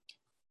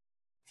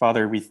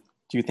Father, we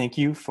do thank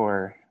you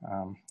for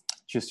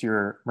just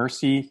your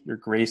mercy, your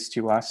grace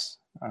to us,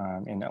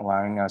 in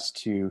allowing us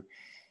to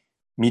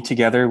meet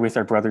together with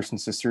our brothers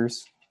and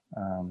sisters.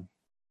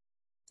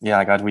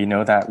 God, we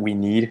know that we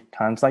need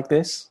times like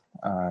this,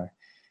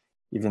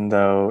 even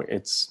though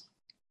it's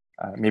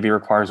maybe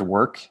requires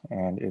work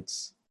and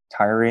it's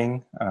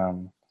tiring.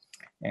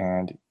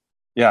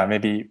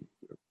 Maybe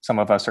some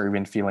of us are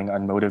even feeling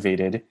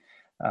unmotivated.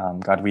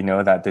 God, we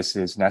know that this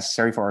is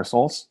necessary for our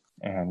souls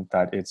and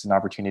that it's an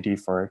opportunity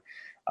for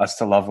us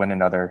to love one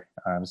another.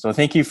 So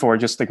thank you for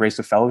just the grace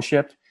of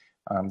fellowship.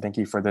 Thank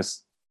you for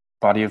this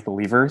body of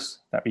believers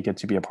that we get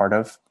to be a part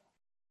of.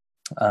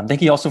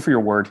 Thank you also for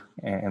your word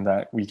and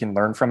that we can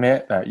learn from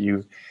it, that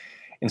you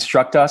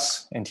instruct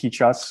us and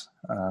teach us.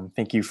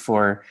 Thank you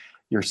for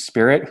your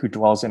Spirit who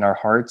dwells in our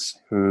hearts,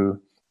 who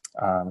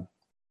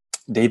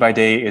day by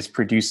day is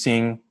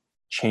producing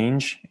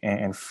change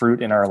and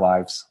fruit in our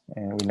lives.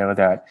 And we know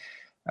that,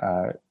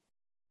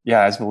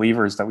 as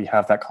believers, that we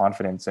have that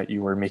confidence that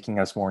you are making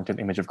us more into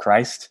the image of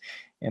Christ.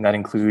 And that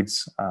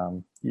includes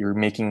you're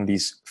making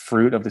these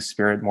fruit of the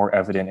Spirit more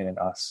evident in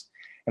us.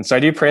 And so I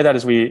do pray that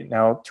as we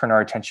now turn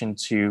our attention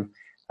to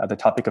the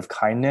topic of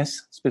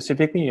kindness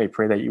specifically, I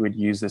pray that you would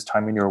use this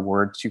time in your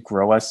word to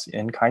grow us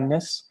in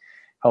kindness,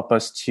 help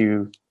us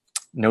to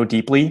know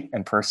deeply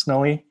and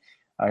personally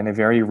in a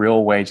very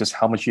real way just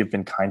how much you've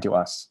been kind to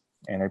us.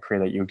 And I pray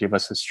that you give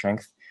us the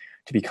strength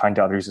to be kind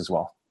to others as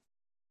well.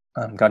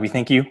 God, we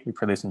thank you. We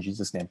pray this in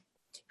Jesus' name.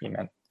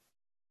 Amen.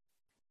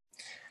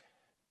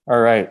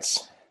 All right.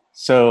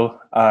 So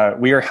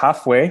we are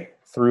halfway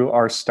through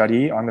our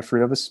study on the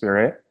fruit of the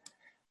Spirit.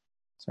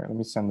 Sorry, let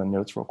me send the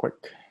notes real quick.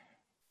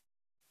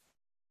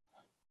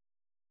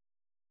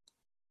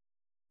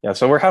 Yeah,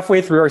 so we're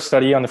halfway through our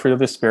study on the fruit of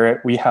the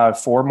Spirit. We have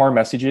 4 more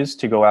messages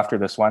to go after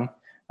this one.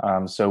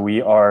 So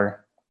we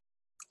are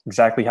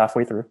exactly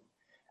halfway through.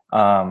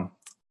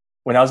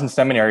 When I was in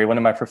seminary, one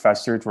of my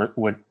professors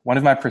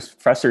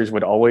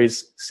would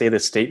always say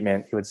this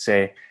statement. He would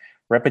say,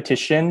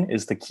 repetition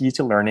is the key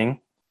to learning.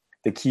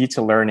 The key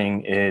to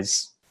learning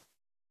is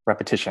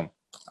repetition.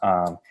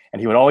 And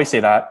he would always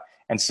say that.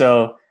 And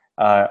so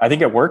I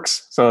think it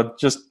works. So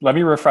just let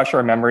me refresh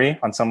our memory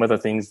on some of the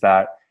things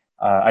that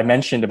I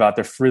mentioned about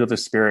the fruit of the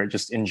Spirit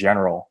just in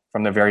general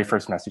from the very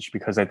first message,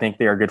 because I think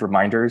they are good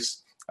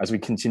reminders as we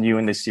continue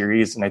in this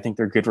series. And I think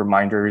they're good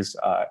reminders,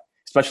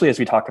 especially as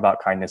we talk about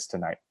kindness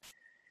tonight.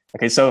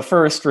 Okay, so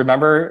first,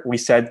 remember we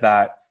said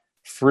that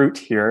fruit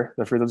here,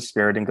 the fruit of the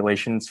Spirit in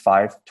Galatians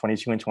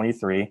 5:22 and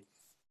 23,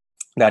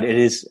 that it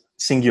is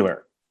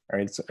singular,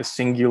 right? It's a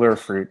singular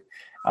fruit.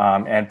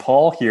 And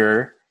Paul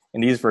here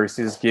in these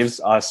verses gives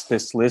us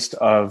this list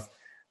of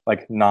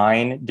like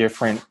 9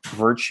 different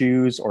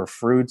virtues or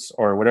fruits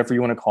or whatever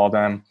you want to call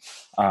them.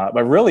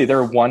 But really,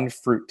 they're one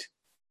fruit,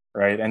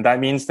 right? And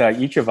that means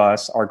that each of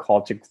us are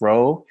called to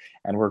grow,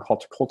 and we're called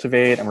to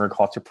cultivate, and we're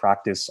called to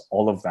practice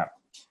all of them.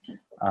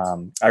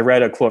 I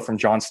read a quote from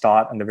John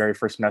Stott in the very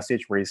first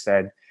message where he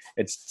said,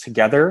 it's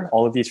together,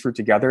 all of these fruit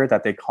together,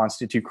 that they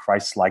constitute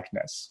Christ's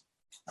likeness.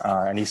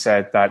 And he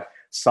said that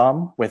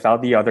some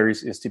without the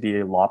others is to be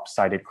a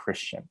lopsided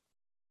Christian.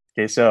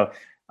 Okay, so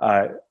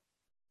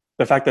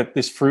the fact that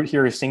this fruit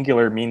here is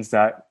singular means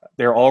that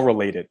they're all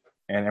related.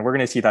 And we're going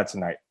to see that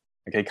tonight.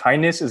 Okay,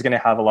 kindness is going to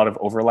have a lot of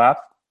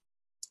overlap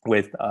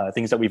with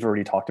things that we've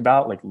already talked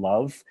about, like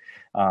love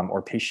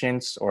or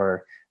patience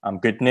or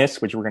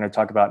goodness, which we're going to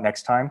talk about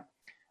next time,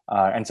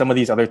 and some of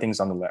these other things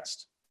on the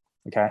list.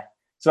 Okay,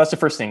 so that's the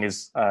first thing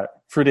is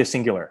fruit is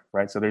singular,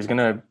 right? So there's going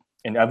to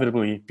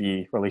inevitably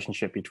be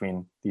relationship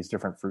between these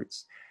different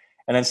fruits.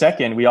 And then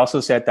second, we also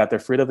said that the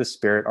fruit of the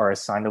Spirit are a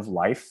sign of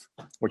life,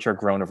 which are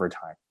grown over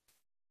time.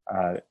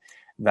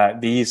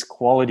 That these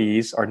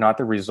qualities are not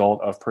the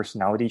result of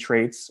personality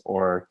traits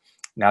or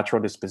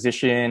natural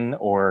disposition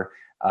or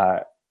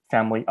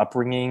family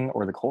upbringing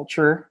or the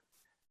culture.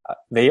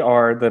 They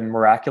are the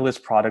miraculous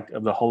product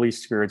of the Holy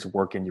Spirit's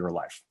work in your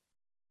life.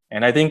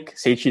 And I think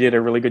Seichi did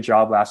a really good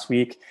job last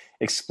week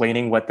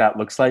explaining what that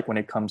looks like when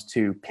it comes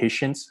to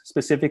patience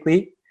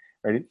specifically,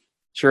 right?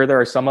 Sure, there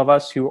are some of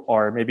us who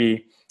are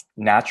maybe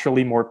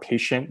naturally more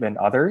patient than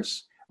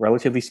others,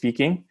 relatively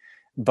speaking.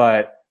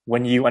 But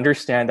when you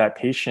understand that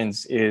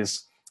patience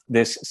is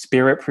this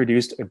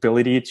Spirit-produced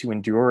ability to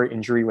endure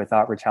injury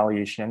without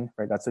retaliation,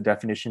 right? That's the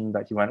definition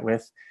that he went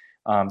with.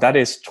 That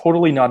is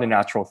totally not a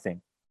natural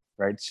thing,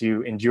 right?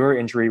 To endure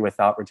injury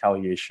without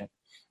retaliation.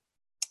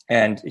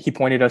 And he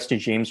pointed us to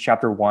James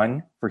chapter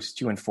 1, verses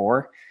 2 and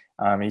 4.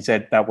 He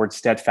said that word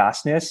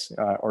steadfastness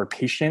or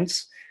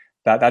patience,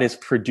 that is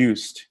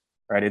produced,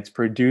 right? It's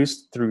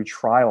produced through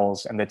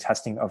trials and the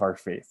testing of our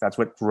faith. That's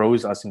what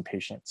grows us in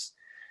patience.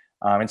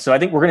 And so I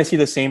think we're going to see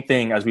the same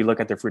thing as we look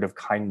at the fruit of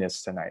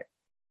kindness tonight.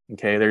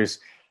 Okay,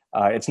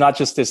 it's not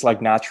just this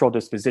like natural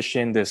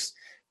disposition, this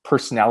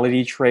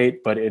personality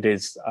trait, but it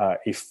is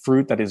a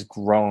fruit that is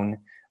grown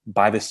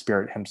by the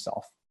Spirit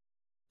himself.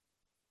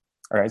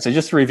 All right, so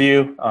just to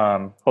review,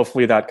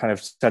 hopefully that kind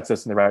of sets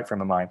us in the right frame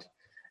of mind.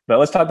 But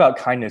let's talk about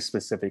kindness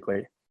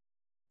specifically.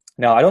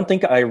 Now, I don't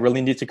think I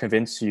really need to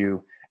convince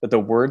you that the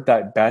word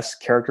that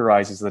best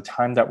characterizes the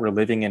time that we're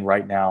living in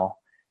right now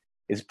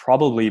is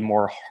probably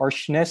more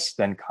harshness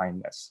than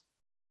kindness,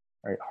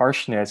 right?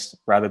 Harshness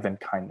rather than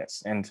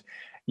kindness. And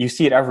you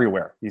see it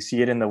everywhere. You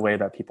see it in the way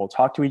that people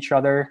talk to each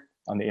other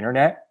on the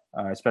internet,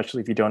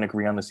 especially if you don't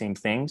agree on the same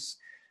things.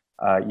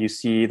 You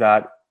see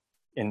that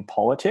in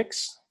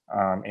politics,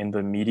 in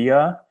the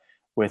media,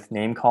 with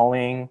name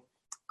calling,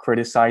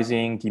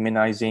 criticizing,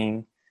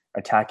 demonizing,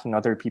 attacking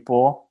other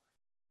people.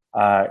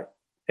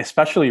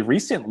 Especially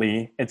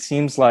recently, it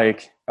seems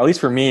like, at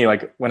least for me,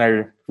 like when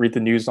I read the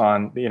news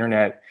on the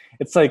internet,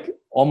 it's like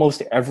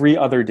almost every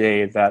other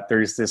day that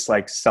there's this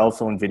like cell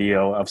phone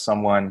video of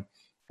someone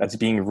that's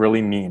being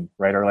really mean,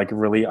 right? Or like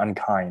really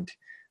unkind.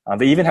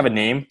 They even have a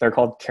name. They're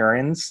called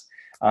Karens.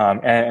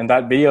 And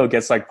that video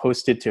gets like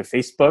posted to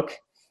Facebook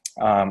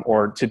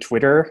or to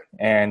Twitter,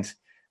 and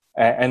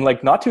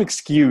like not to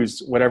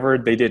excuse whatever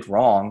they did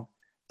wrong,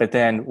 but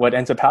then what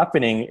ends up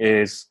happening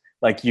is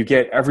like you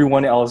get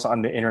everyone else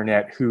on the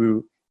internet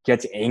who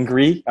gets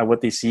angry at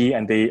what they see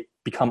and they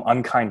become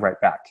unkind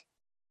right back,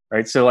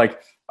 right? So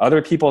like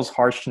other people's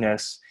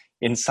harshness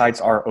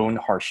incites our own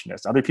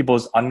harshness. Other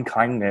people's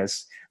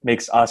unkindness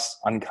makes us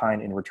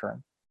unkind in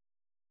return.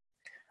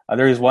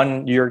 There is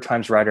one New York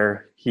Times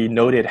writer, he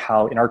noted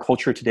how in our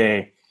culture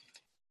today,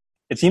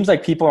 it seems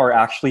like people are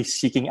actually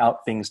seeking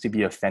out things to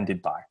be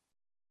offended by.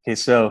 Okay,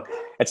 so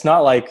it's not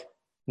like,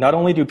 not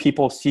only do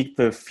people seek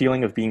the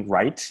feeling of being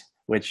right,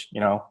 which,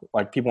 you know,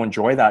 like people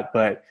enjoy that,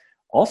 but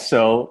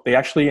also they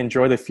actually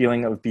enjoy the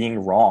feeling of being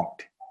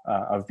wronged,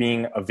 of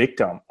being a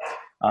victim,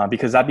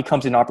 because that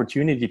becomes an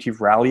opportunity to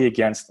rally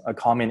against a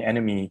common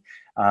enemy,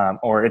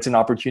 or it's an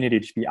opportunity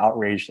to be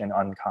outraged and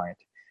unkind.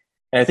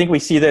 And I think we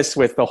see this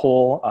with the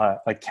whole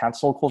like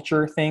cancel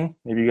culture thing.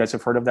 Maybe you guys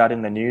have heard of that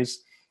in the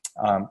news,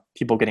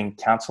 people getting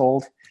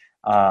canceled.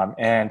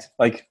 And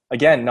like,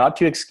 again, not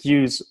to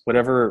excuse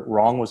whatever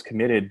wrong was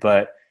committed,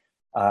 but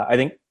I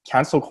think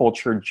cancel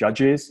culture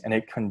judges and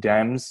it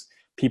condemns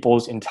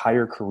people's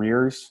entire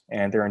careers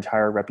and their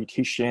entire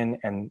reputation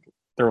and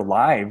their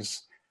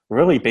lives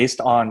really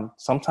based on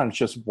sometimes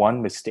just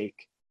one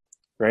mistake,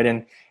 right?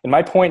 And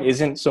my point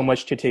isn't so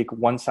much to take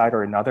one side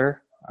or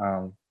another.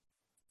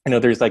 I know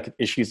there's like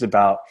issues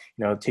about,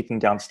 you know, taking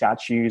down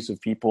statues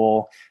of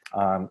people,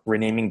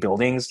 renaming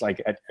buildings,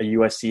 like at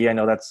USC. I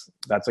know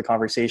that's a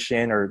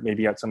conversation, or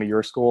maybe at some of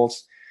your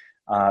schools.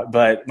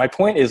 But my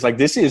point is like,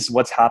 this is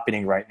what's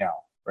happening right now,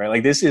 right?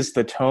 Like this is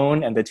the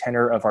tone and the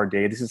tenor of our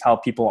day. This is how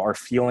people are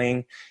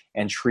feeling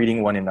and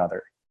treating one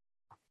another.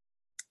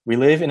 We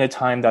live in a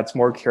time that's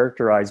more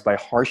characterized by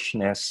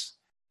harshness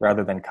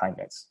rather than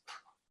kindness.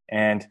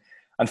 And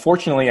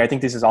unfortunately, I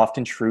think this is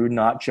often true,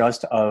 not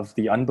just of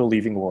the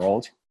unbelieving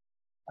world,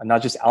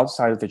 not just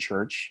outside of the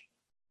church,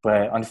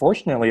 but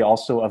unfortunately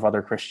also of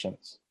other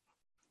Christians.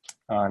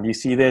 You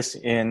see this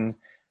in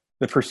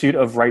the pursuit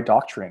of right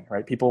doctrine,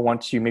 right? People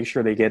want to make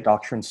sure they get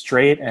doctrine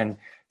straight and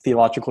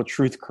theological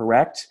truth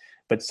correct,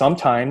 but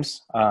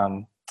sometimes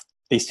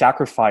they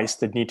sacrifice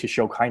the need to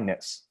show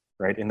kindness,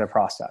 right, in the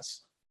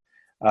process.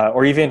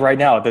 Or even right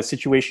now, the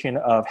situation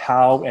of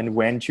how and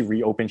when to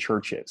reopen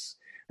churches.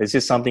 This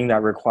is something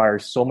that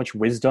requires so much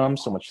wisdom,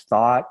 so much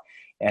thought,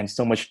 and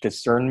so much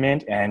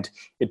discernment, and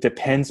it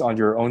depends on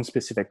your own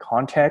specific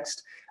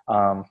context.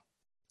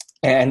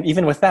 And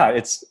even with that,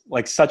 it's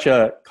like such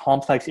a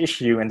complex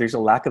issue, and there's a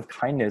lack of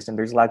kindness and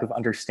there's a lack of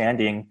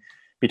understanding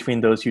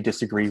between those who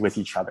disagree with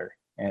each other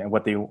and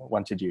what they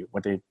want to do,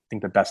 what they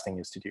think the best thing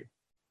is to do.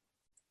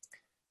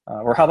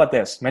 Or how about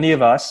this? Many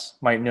of us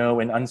might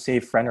know an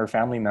unsaved friend or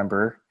family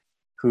member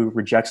who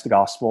rejects the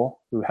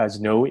gospel, who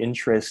has no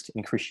interest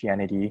in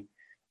Christianity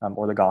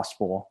or the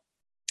gospel,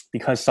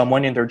 because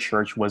someone in their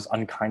church was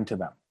unkind to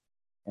them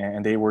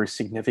and they were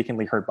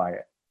significantly hurt by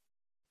it.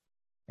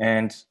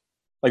 And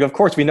like, of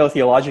course, we know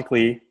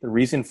theologically the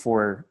reason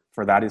for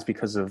that is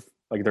because of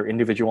like their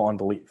individual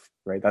unbelief,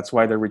 right? That's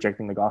why they're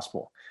rejecting the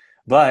gospel.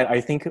 But I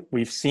think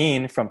we've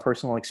seen from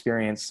personal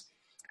experience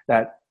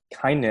that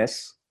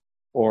kindness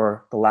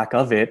or the lack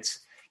of it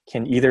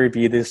can either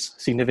be this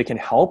significant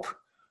help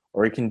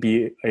or it can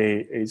be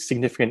a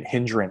significant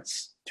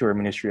hindrance to our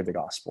ministry of the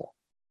gospel.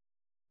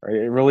 Right?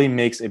 It really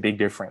makes a big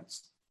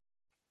difference.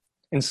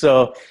 And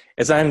so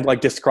as I'm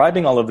like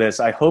describing all of this,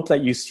 I hope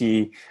that you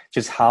see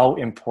just how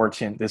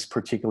important this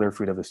particular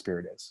fruit of the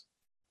Spirit is.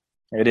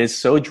 It is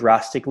so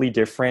drastically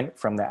different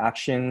from the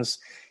actions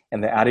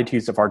and the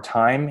attitudes of our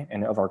time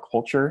and of our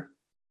culture.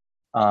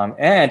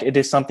 And it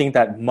is something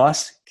that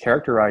must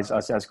characterize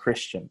us as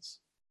Christians.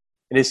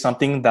 It is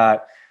something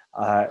that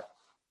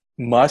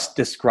must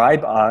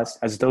describe us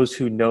as those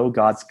who know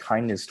God's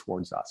kindness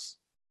towards us.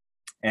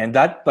 And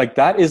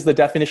that is the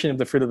definition of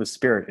the fruit of the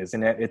Spirit,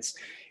 isn't it?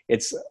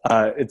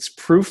 It's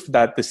proof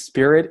that the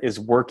Spirit is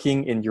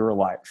working in your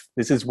life.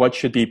 This is what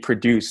should be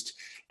produced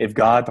if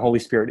God, the Holy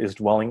Spirit, is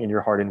dwelling in your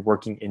heart and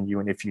working in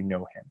you, and if you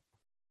know Him.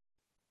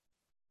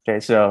 Okay,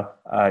 so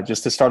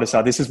just to start us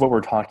out, this is what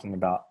we're talking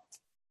about.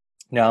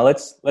 Now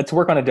let's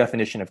work on a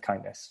definition of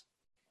kindness.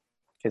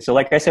 Okay, so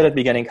like I said at the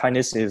beginning,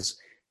 kindness is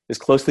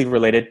closely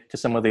related to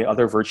some of the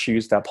other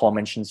virtues that Paul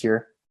mentions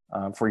here.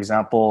 For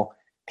example,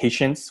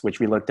 patience, which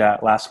we looked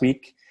at last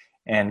week,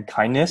 and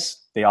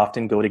kindness, they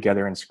often go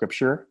together in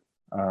Scripture.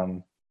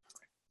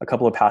 A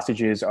couple of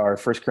passages are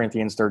 1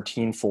 Corinthians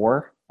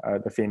 13:4,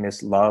 the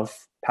famous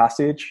love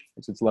passage.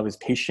 It says love is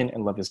patient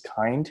and love is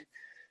kind.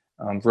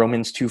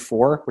 Romans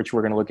 2:4, which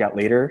we're going to look at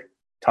later,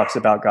 talks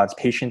about God's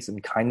patience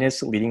and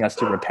kindness leading us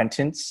to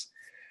repentance.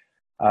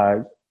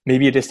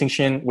 Maybe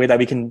a way that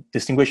we can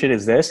distinguish it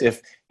is this: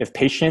 if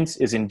patience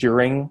is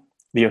enduring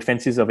the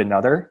offenses of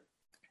another,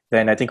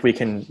 then I think we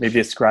can maybe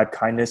describe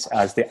kindness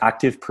as the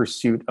active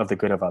pursuit of the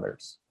good of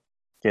others.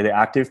 Okay, the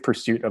active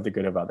pursuit of the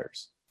good of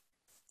others.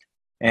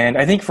 And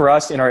I think for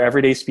us in our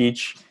everyday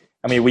speech,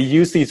 I mean, we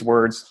use these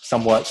words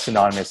somewhat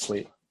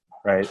synonymously,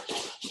 right?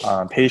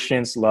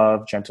 Patience,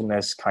 love,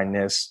 gentleness,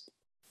 kindness.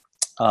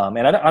 And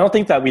I don't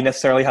think that we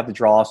necessarily have to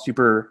draw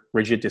super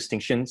rigid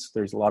distinctions.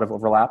 There's a lot of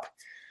overlap.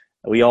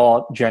 We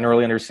all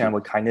generally understand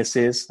what kindness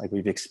is. Like,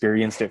 we've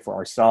experienced it for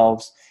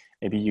ourselves.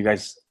 Maybe you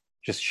guys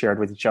just shared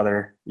with each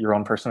other your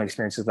own personal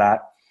experience of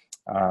that.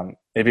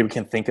 Maybe we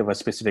can think of a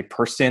specific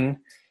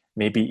person,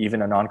 maybe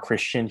even a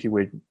non-Christian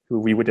who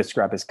we would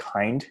describe as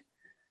kind.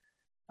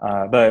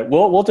 But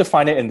we'll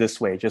define it in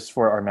this way, just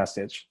for our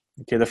message.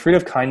 Okay, the fruit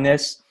of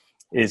kindness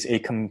is a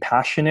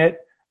compassionate,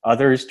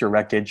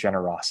 others-directed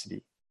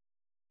generosity.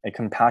 A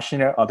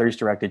compassionate,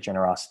 others-directed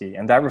generosity.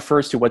 And that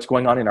refers to what's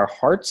going on in our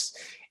hearts,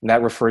 and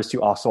that refers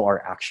to also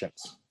our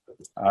actions.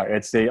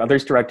 It's the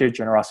others-directed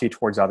generosity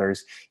towards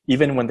others,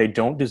 even when they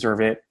don't deserve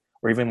it,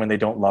 or even when they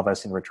don't love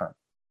us in return.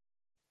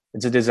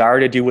 It's a desire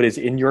to do what is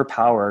in your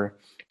power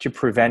to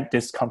prevent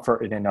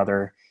discomfort in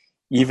another,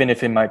 even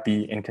if it might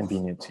be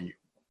inconvenient to you.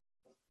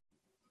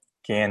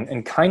 Okay,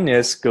 and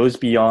kindness goes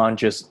beyond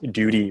just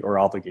duty or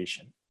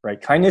obligation,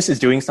 right? Kindness is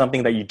doing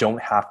something that you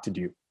don't have to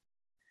do.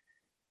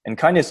 And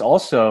kindness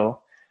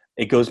also,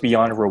 it goes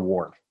beyond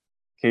reward.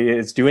 Okay,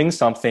 it's doing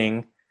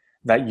something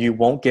that you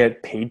won't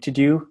get paid to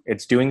do.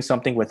 It's doing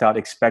something without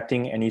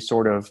expecting any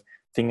sort of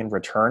thing in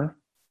return.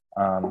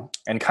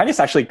 And kindness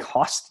actually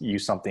costs you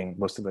something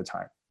most of the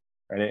time,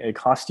 right? It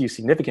costs you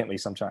significantly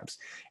sometimes,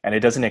 and it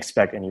doesn't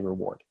expect any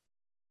reward.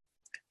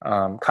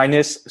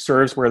 Kindness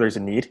serves where there's a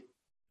need.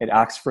 It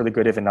acts for the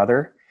good of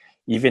another,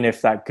 even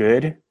if that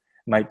good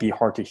might be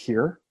hard to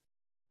hear.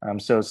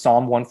 So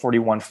Psalm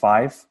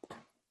 141:5,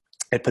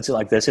 it puts it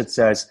like this. It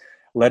says,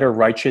 "Let a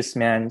righteous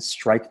man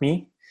strike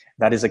me,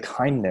 that is a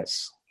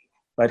kindness.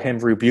 Let him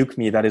rebuke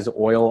me, that is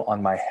oil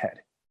on my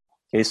head."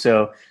 Okay,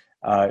 so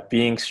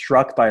being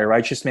struck by a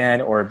righteous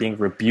man or being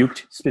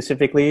rebuked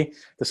specifically,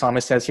 the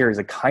psalmist says here, is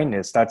a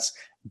kindness. That's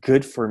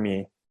good for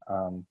me.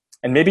 And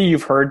maybe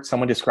you've heard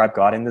someone describe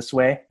God in this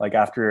way, like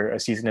after a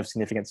season of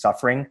significant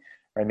suffering,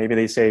 right? Maybe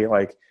they say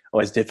like, oh,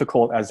 as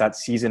difficult as that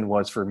season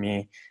was for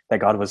me, that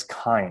God was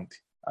kind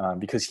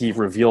because he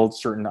revealed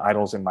certain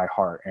idols in my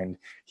heart and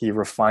he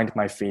refined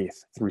my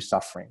faith through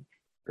suffering,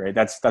 right?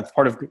 That's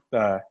part of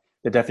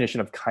the definition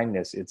of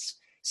kindness. It's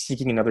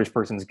seeking another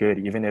person's good,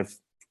 even if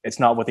it's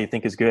not what they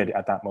think is good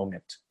at that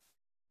moment.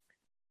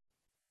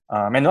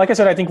 And like I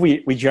said, I think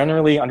we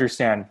generally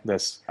understand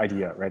this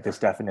idea, right? This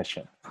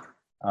definition.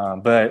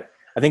 But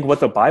I think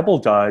what the Bible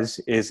does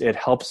is it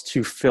helps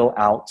to fill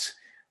out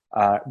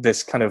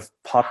this kind of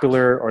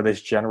popular or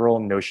this general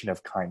notion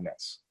of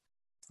kindness.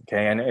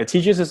 Okay, and it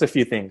teaches us a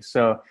few things.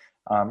 So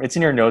it's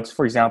in your notes.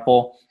 For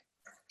example,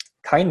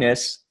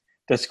 kindness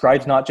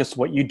describes not just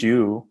what you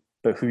do,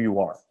 but who you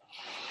are.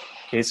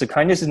 Okay, so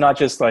kindness is not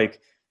just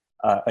like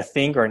a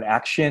thing or an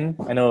action.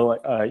 I know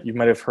you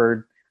might have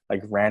heard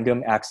like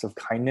random acts of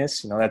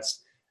kindness. You know,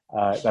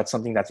 that's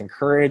something that's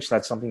encouraged.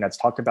 That's something that's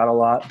talked about a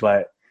lot.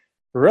 But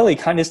really,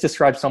 kindness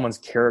describes someone's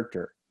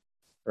character,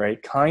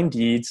 right? Kind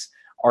deeds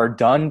are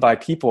done by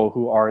people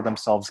who are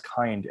themselves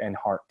kind in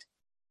heart.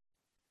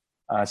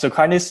 So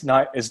kindness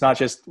is not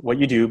just what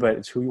you do, but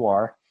it's who you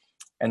are.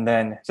 And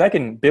then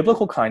second,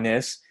 biblical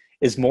kindness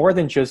is more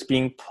than just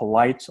being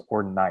polite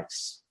or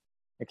nice.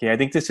 Okay, I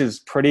think this is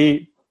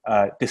pretty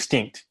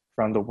distinct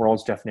from the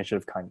world's definition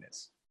of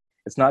kindness.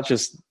 It's not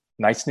just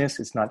niceness.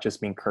 It's not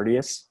just being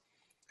courteous.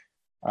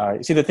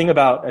 You see, the thing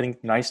about, I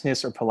think,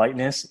 niceness or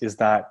politeness is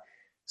that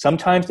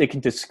sometimes it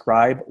can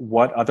describe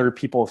what other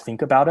people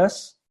think about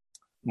us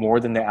more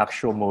than the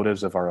actual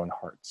motives of our own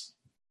hearts.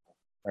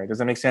 Right? Does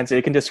that make sense?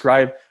 It can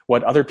describe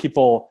what other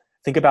people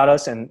think about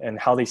us and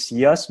how they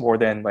see us more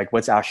than like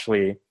what's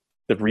actually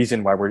the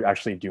reason why we're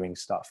actually doing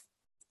stuff.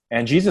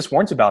 And Jesus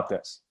warns about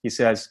this. He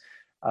says,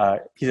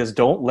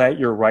 don't let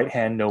your right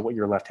hand know what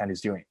your left hand is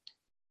doing,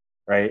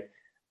 right?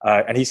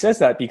 And he says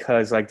that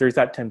because like there's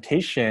that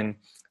temptation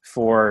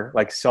for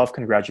like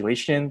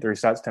self-congratulation.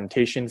 There's that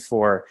temptation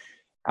for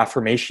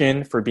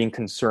affirmation, for being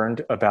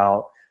concerned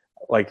about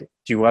like,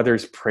 do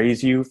others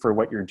praise you for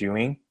what you're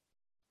doing?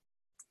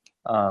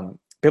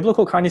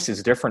 Biblical kindness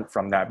is different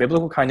from that.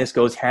 Biblical kindness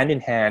goes hand in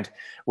hand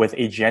with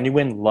a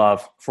genuine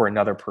love for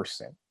another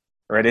person,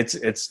 right?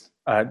 It's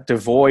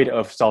devoid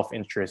of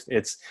self-interest.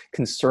 It's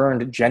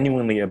concerned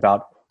genuinely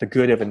about the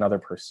good of another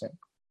person.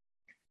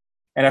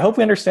 And I hope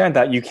we understand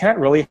that you can't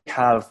really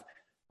have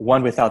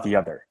one without the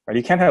other, right?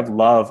 You can't have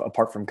love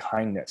apart from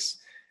kindness.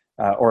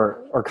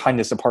 or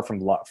kindness apart from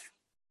love.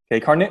 Okay,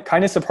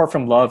 kindness apart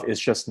from love is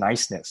just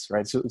niceness,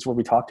 right? So it's what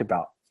we talked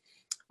about.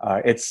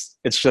 It's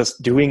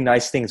just doing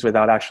nice things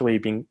without actually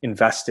being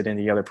invested in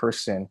the other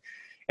person.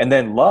 And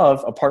then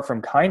love apart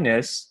from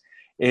kindness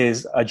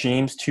is a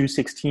James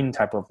 2:16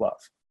 type of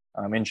love.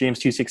 In James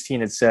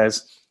 2:16 it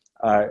says,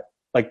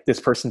 like this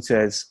person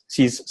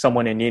sees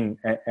someone in need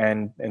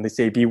and they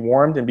say, be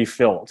warmed and be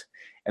filled.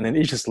 And then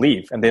they just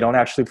leave and they don't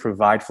actually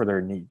provide for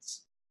their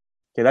needs.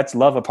 Okay, that's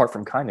love apart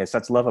from kindness.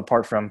 That's love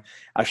apart from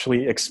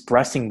actually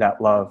expressing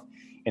that love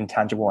in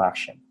tangible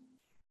action.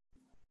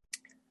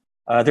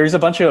 There's a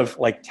bunch of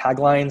like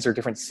taglines or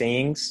different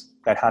sayings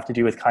that have to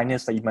do with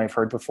kindness that you might have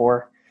heard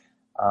before.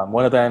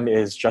 One of them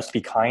is just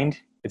be kind.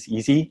 It's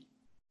easy.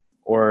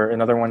 Or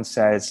another one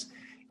says,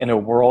 in a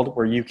world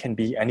where you can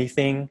be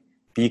anything,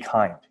 be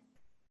kind.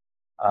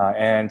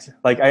 And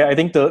like I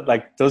think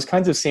those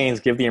kinds of sayings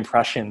give the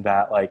impression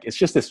that like it's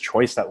just this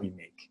choice that we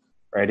make,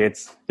 right?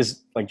 It's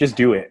just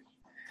do it.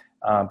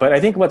 But I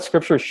think what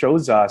Scripture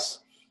shows us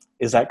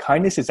is that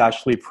kindness is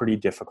actually pretty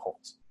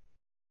difficult.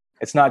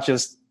 It's not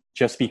just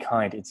be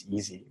kind, it's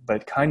easy.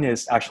 But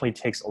kindness actually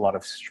takes a lot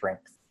of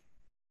strength.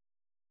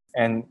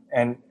 And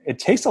it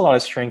takes a lot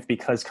of strength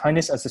because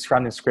kindness, as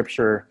described in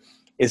Scripture,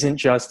 isn't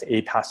just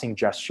a passing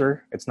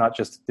gesture. It's not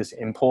just this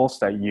impulse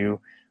that you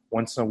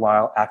once in a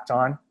while act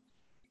on.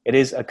 It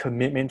is a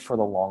commitment for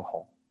the long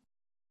haul.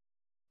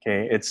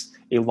 Okay, it's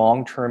a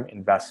long-term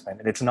investment.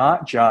 And it's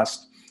not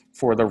just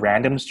for the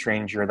random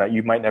stranger that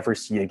you might never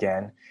see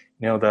again.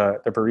 You know,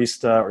 the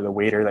barista or the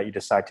waiter that you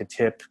decide to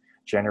tip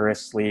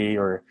generously,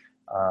 or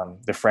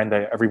the friend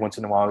that every once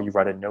in a while you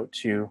write a note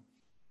to.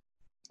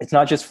 It's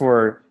not just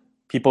for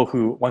people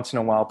who once in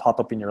a while pop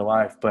up in your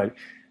life, but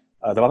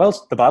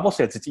the Bible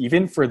says it's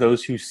even for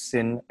those who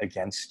sin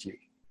against you.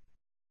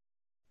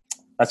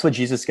 That's what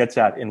Jesus gets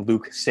at in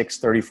Luke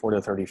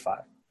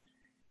 6:34-35.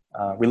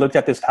 We looked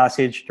at this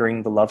passage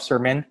during the love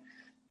sermon,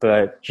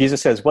 but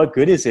Jesus says, what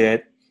good is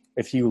it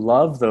if you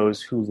love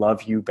those who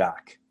love you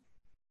back?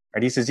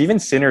 Right? He says, even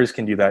sinners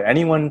can do that.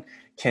 Anyone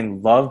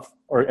can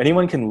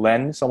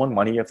lend someone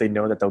money if they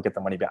know that they'll get the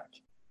money back.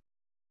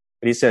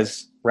 But he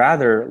says,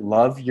 rather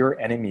love your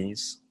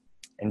enemies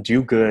and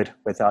do good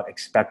without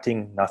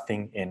expecting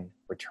nothing in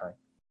return.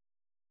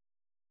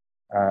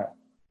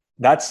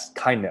 That's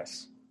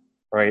kindness,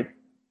 right?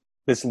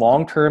 This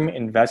long-term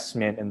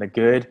investment in the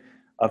good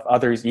of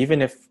others,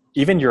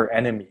 even your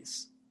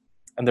enemies.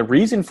 And the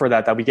reason for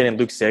that we get in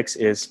Luke 6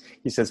 is,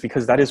 he says,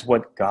 because that is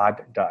what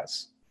God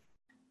does.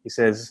 He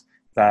says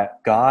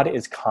that God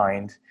is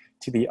kind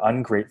to the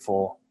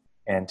ungrateful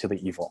and to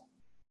the evil.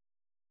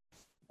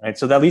 Right?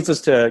 So that leads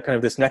us to kind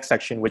of this next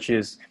section, which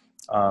is,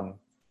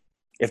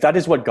 if that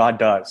is what God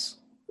does,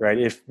 right?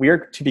 If we are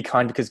to be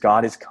kind because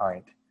God is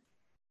kind,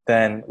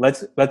 then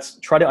let's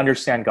try to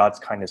understand God's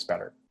kindness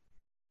better.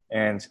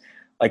 And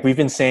like we've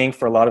been saying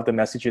for a lot of the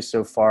messages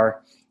so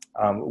far,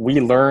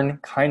 we learn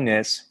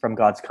kindness from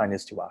God's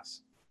kindness to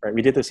us, right?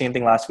 We did the same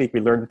thing last week.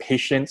 We learned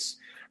patience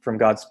from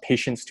God's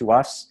patience to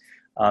us.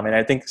 And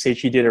I think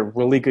Seichi did a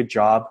really good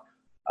job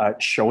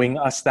showing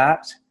us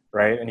that,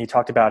 right? And he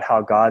talked about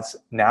how God's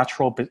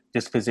natural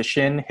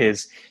disposition,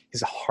 his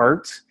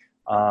heart,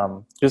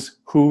 just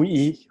who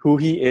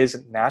he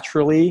is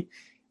naturally,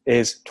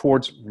 is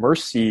towards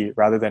mercy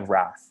rather than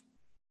wrath.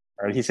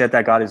 Right? He said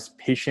that God is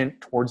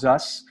patient towards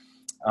us,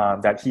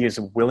 that he is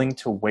willing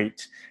to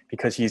wait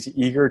because he's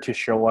eager to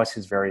show us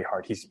his very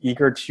heart. He's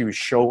eager to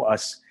show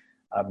us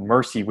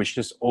mercy, which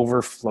just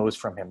overflows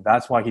from him.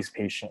 That's why he's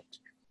patient.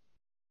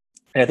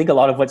 And I think a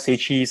lot of what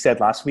Seichi said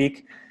last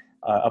week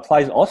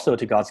applies also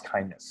to God's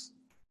kindness.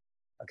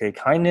 Okay,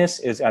 kindness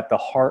is at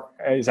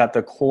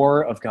the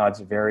core of God's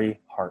very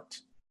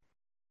heart.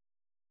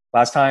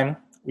 Last time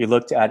we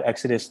looked at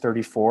Exodus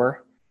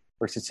 34,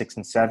 verses 6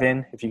 and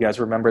 7. If you guys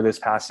remember this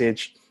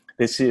passage,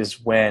 this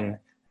is when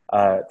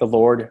the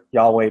Lord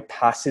Yahweh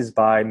passes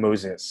by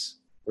Moses,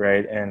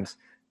 right? And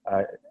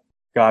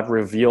God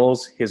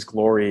reveals his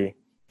glory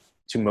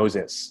to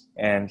Moses.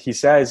 And he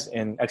says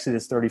in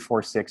Exodus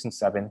 34, 6 and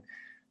 7,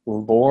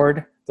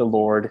 the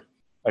Lord,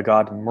 a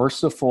God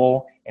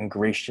merciful and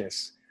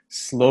gracious,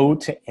 slow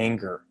to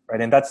anger,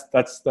 right? And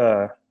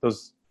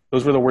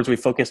those were the words we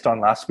focused on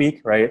last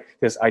week, right?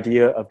 This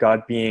idea of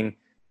God being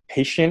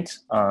patient,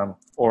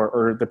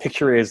 or the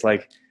picture is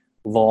like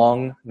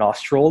long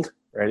nostriled,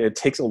 right? It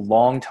takes a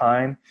long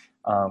time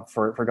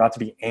for God to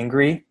be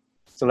angry.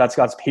 So that's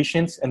God's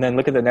patience. And then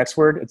look at the next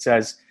word. It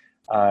says,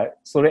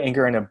 slow to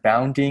anger and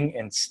abounding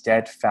in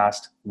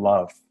steadfast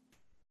love.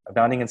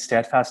 Abounding in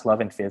steadfast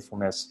love and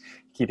faithfulness,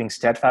 keeping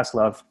steadfast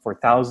love for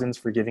thousands,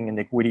 forgiving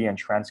iniquity and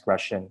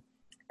transgression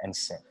and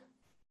sin.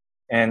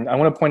 And I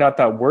want to point out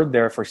that word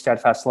there for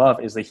steadfast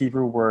love is the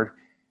Hebrew word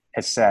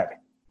hesed.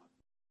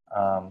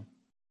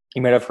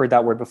 You might have heard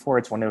that word before.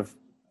 It's one of,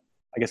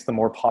 I guess, the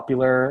more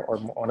popular or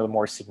one of the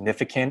more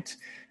significant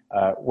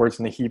words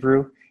in the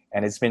Hebrew.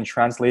 And it's been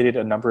translated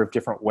a number of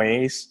different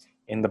ways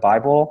in the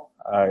Bible.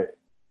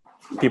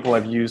 People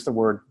have used the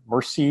word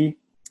mercy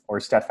or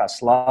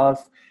steadfast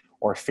love,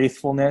 or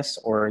faithfulness,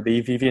 or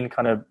they've even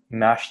kind of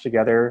mashed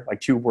together like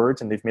two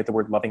words and they've made the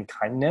word loving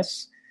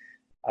kindness.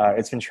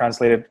 It's been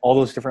translated all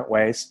those different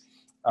ways.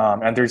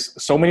 And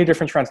there's so many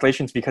different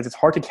translations because it's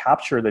hard to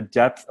capture the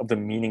depth of the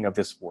meaning of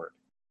this word.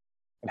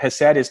 And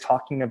Hesed is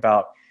talking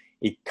about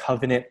a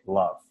covenant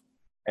love.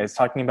 And it's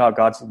talking about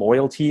God's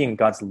loyalty and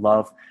God's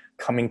love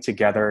coming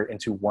together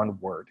into one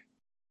word.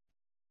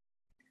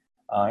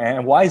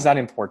 And why is that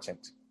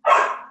important?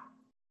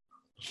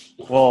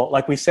 Well,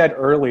 like we said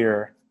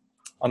earlier,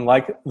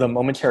 unlike the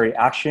momentary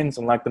actions,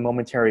 unlike the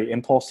momentary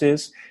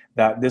impulses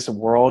that this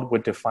world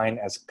would define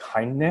as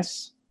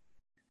kindness,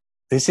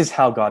 this is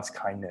how God's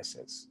kindness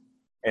is.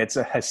 It's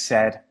a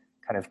Hesed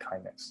kind of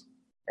kindness.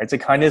 It's a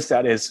kindness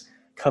that is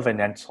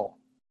covenantal.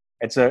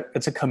 It's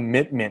a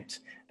commitment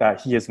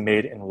that he has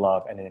made in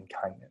love and in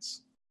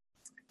kindness.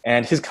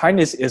 And his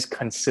kindness is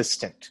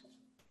consistent.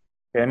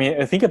 I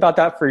mean, think about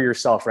that for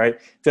yourself, right?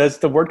 Does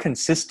the word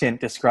consistent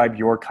describe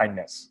your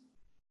kindness?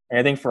 And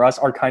I think for us,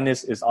 our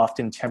kindness is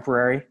often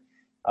temporary.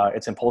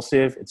 It's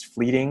impulsive. It's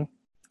fleeting.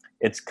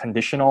 It's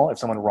conditional. If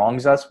someone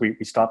wrongs us, we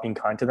stop being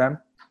kind to them.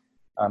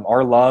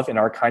 Our love and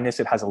our kindness,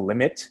 it has a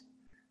limit.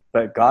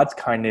 But God's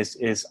kindness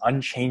is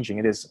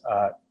unchanging. It's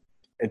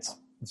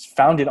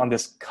founded on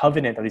this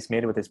covenant that he's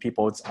made with his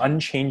people. It's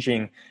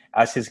unchanging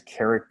as his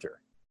character.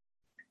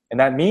 And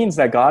that means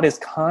that God is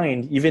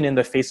kind even in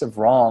the face of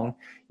wrong,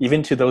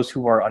 even to those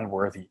who are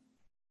unworthy.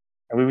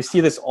 And we see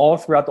this all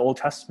throughout the Old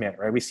Testament,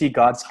 right? We see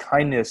God's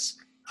kindness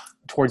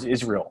towards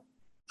Israel.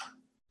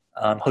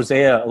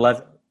 Hosea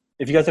 11.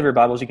 If you guys have your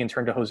Bibles, you can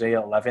turn to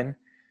Hosea 11.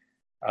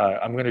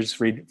 I'm going to just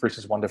read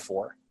verses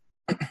 1-4.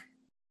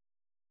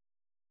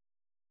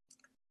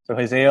 So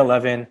Hosea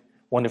 11,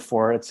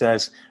 1-4, it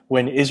says,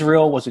 "When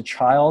Israel was a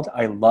child,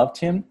 I loved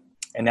him,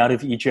 and out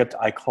of Egypt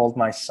I called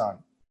my son.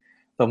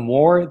 The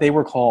more they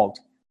were called,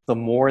 the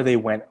more they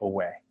went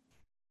away."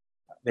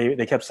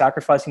 They kept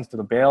sacrificing to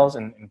the Baals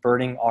and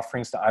burning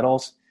offerings to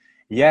idols.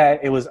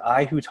 Yet it was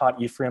I who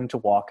taught Ephraim to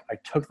walk. I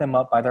took them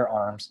up by their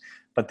arms,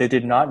 but they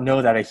did not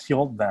know that I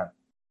healed them.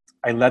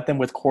 I led them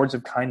with cords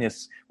of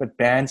kindness, with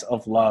bands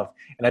of love,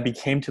 and I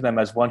became to them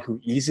as one who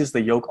eases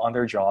the yoke on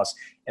their jaws,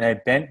 and I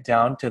bent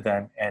down to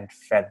them and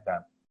fed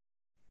them.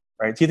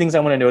 Right? Two things I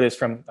want you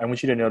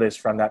to notice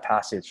from that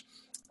passage.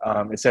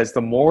 It says,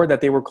 the more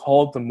that they were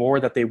called, the more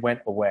that they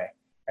went away.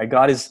 And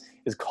God is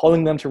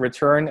calling them to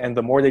return, and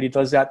the more that he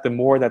does that, the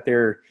more that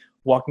they're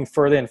walking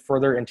further and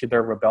further into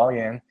their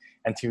rebellion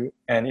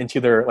and into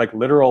their like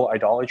literal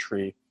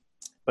idolatry.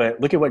 But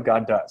look at what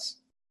God does.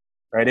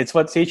 Right? It's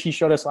what Seichi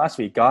showed us last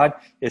week. God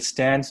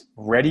stands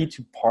ready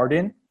to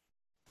pardon.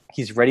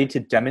 He's ready to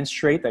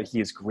demonstrate that he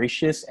is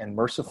gracious and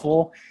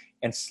merciful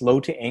and slow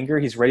to anger.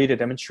 He's ready to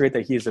demonstrate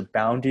that he is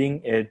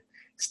abounding in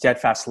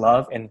steadfast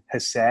love and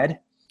hesed.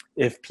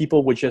 If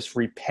people would just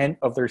repent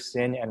of their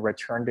sin and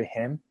return to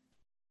him.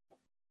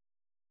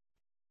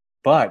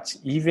 But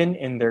even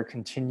in their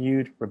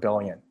continued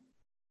rebellion,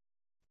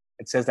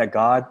 it says that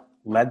God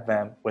led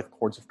them with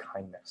cords of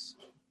kindness.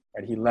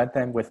 Right? He led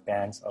them with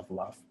bands of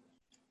love.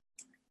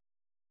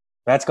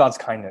 That's God's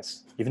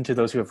kindness, even to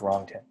those who have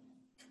wronged him.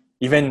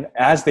 Even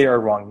as they are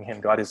wronging him,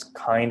 God is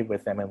kind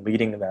with them and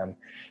leading them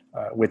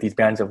with these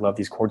bands of love,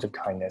 these cords of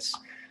kindness.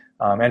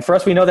 And for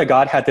us, we know that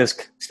God had this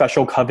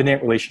special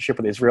covenant relationship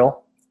with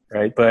Israel,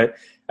 right? But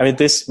I mean,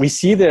 we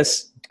see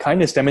this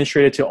kindness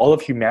demonstrated to all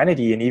of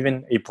humanity in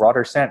even a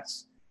broader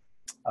sense.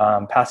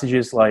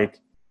 Passages like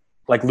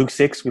Luke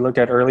 6 we looked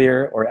at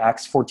earlier, or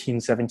Acts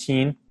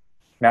 14:17,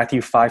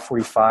 Matthew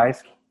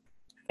 5:45.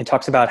 It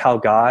talks about how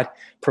God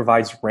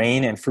provides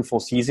rain and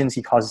fruitful seasons.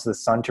 He causes the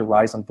sun to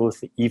rise on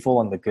both the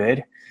evil and the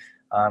good.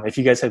 If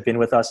you guys have been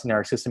with us in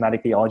our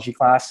systematic theology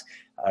class,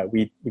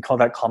 we call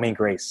that common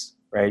grace,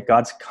 right?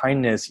 God's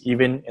kindness,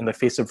 even in the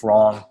face of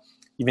wrong,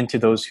 even to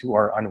those who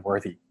are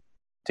unworthy,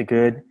 to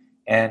good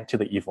and to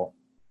the evil.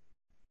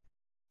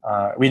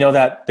 We know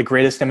that the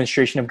greatest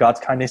demonstration of God's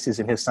kindness is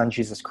in his son,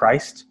 Jesus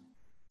Christ.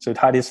 So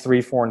Titus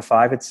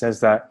 3:4-5, it says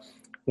that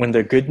when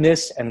the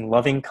goodness and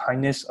loving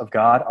kindness of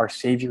God, our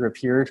Savior,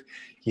 appeared,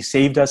 he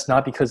saved us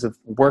not because of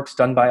works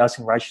done by us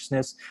in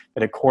righteousness,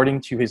 but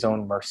according to his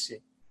own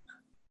mercy.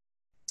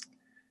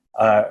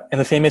 In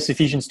the famous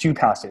Ephesians 2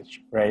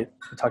 passage, right,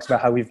 it talks about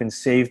how we've been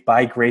saved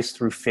by grace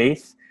through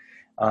faith.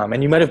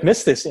 And you might have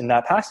missed this in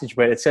that passage,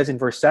 but it says in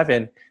verse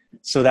 7,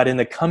 so that in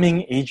the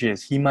coming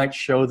ages he might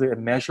show the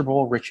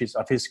immeasurable riches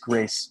of his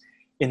grace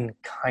in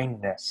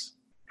kindness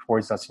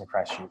towards us in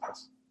Christ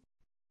Jesus.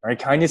 All right,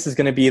 kindness is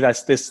going to be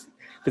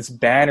this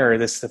banner,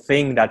 this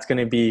thing that's going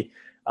to be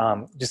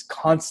just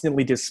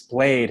constantly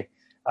displayed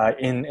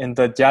in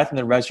the death and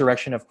the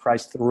resurrection of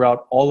Christ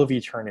throughout all of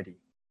eternity,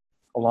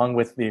 along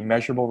with the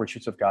immeasurable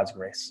riches of God's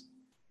grace.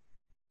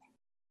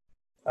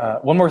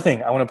 One more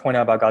thing I want to point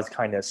out about God's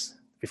kindness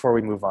before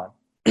we move on.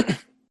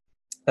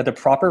 That the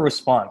proper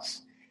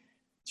response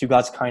to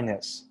God's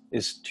kindness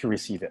is to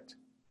receive it.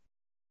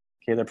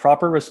 Okay, the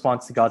proper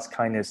response to God's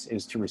kindness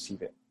is to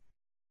receive it.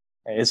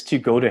 Is to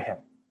go to him.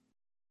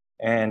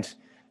 And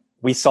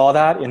we saw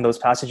that in those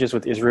passages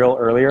with Israel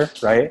earlier,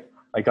 right?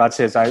 Like God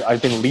says,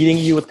 I've been leading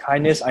you with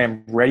kindness. I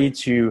am ready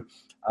to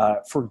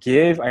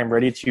forgive. I am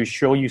ready to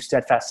show you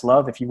steadfast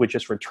love if you would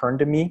just return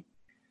to me.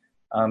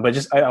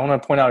 But I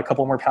want to point out a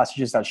couple more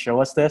passages that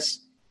show us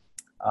this.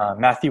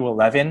 Matthew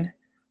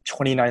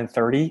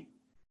 11:29-30.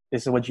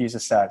 This is what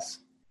Jesus says.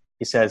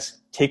 He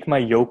says, "Take my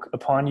yoke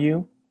upon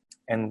you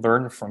and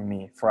learn from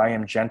me, for I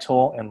am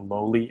gentle and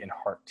lowly in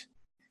heart,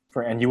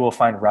 and you will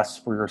find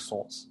rest for your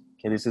souls."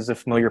 Okay, this is a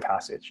familiar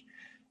passage.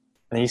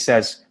 And he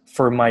says,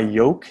 "For my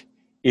yoke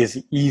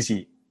is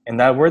easy." And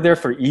that word there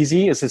for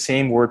easy is the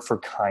same word for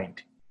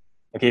kind.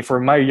 Okay,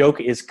 for my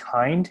yoke is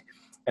kind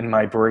and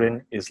my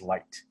burden is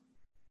light.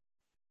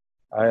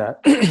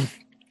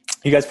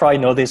 You guys probably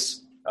know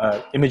this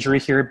imagery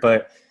here,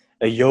 but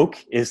a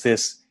yoke is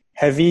this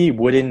heavy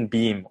wooden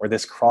beam or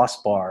this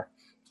crossbar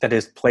that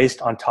is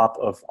placed on top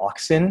of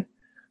oxen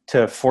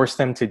to force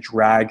them to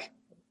drag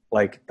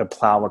like the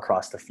plow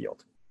across the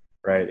field,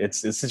 right?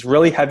 It's this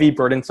really heavy,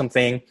 burdensome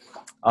thing.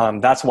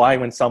 That's why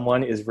when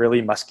someone is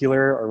really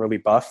muscular or really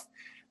buff,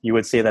 you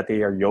would say that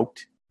they are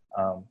yoked,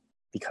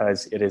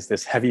 because it is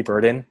this heavy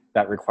burden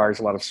that requires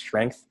a lot of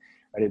strength,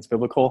 right? It's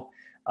biblical.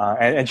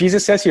 And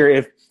Jesus says here,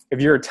 if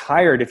you're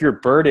tired, if you're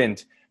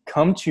burdened,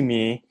 come to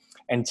me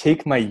and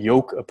take my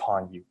yoke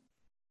upon you.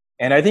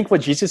 And I think what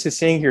Jesus is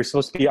saying here is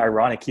supposed to be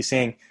ironic. He's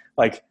saying,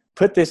 like,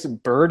 put this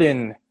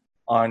burden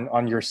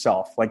on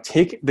yourself. Like,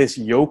 take this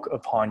yoke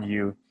upon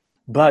you,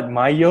 but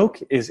my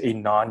yoke is a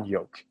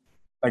non-yoke.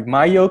 Like,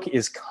 my yoke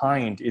is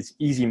kind, it's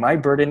easy. My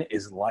burden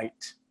is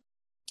light.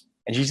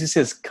 And Jesus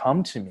says,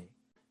 come to me,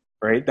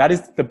 right?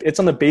 It's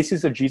on the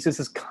basis of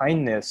Jesus'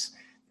 kindness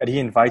that he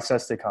invites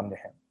us to come to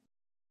him.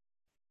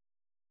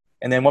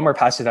 And then one more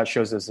passage that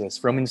shows us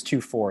this, Romans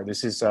 2:4.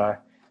 This is a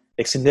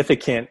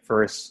significant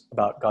verse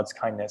about God's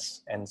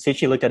kindness. And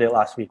Seichi looked at it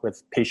last week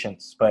with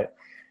patience, but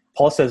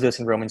Paul says this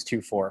in Romans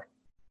 2:4.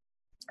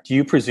 Do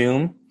you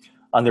presume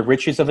on the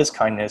riches of his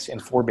kindness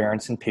and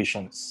forbearance and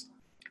patience,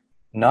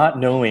 not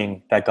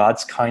knowing that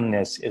God's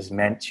kindness is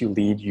meant to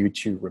lead you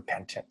to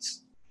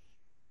repentance?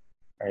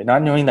 Right?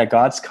 Not knowing that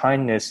God's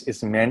kindness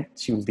is meant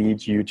to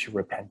lead you to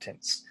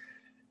repentance.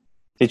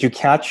 Did you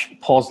catch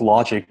Paul's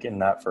logic in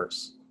that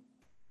verse?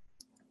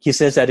 He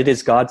says that it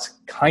is God's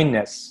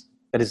kindness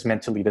that is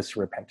meant to lead us to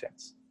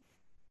repentance,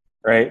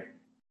 right?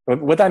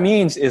 But what that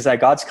means is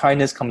that God's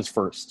kindness comes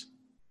first,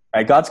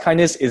 right? God's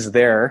kindness is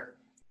there.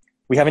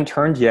 We haven't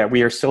turned yet.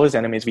 We are still his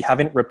enemies. We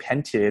haven't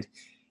repented,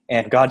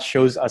 and God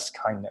shows us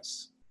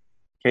kindness.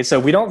 Okay, so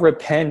we don't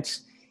repent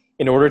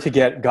in order to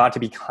get God to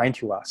be kind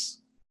to us.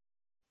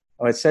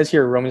 Well, it says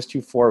here, Romans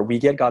 2:4, we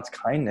get God's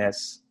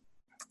kindness,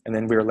 and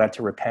then we are led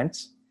to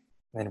repent,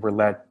 and then we're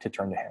led to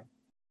turn to him.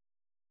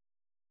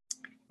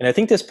 And I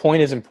think this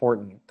point is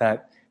important,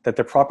 that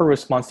the proper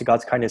response to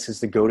God's kindness is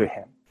to go to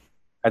him.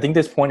 I think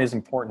this point is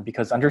important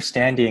because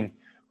understanding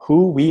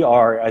who we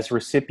are as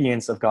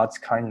recipients of God's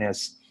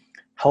kindness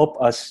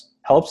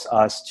helps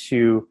us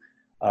to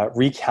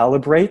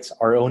recalibrate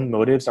our own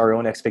motives, our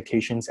own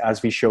expectations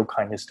as we show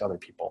kindness to other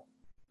people.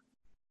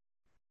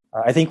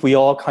 I think we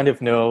all kind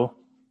of know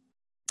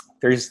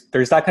there's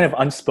that kind of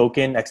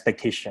unspoken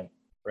expectation,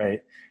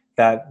 right?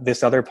 That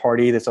this other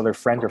party, this other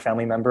friend or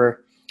family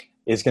member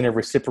is going to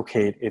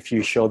reciprocate if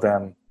you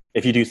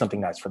do something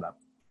nice for them,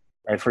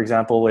 right? For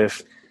example,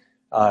 if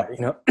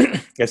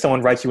if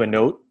someone writes you a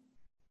note,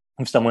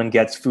 if someone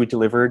gets food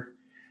delivered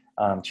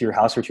to your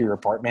house or to your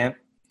apartment,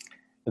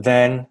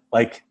 then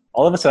like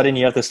all of a sudden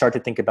you have to start to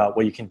think about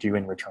what you can do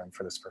in return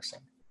for this person,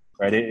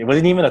 right? It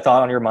wasn't even a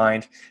thought on your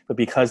mind, but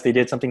because they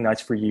did something nice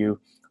for you,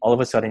 all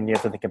of a sudden you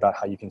have to think about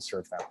how you can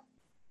serve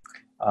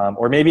them.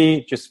 Or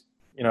maybe just,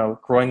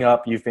 growing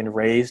up, you've been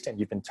raised and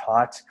you've been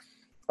taught,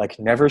 like,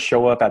 never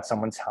show up at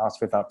someone's house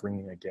without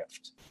bringing a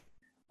gift.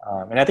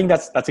 And I think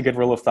that's a good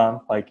rule of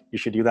thumb. Like, you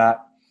should do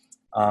that.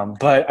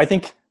 But I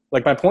think,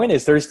 like, my point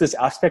is there's this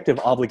aspect of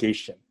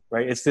obligation,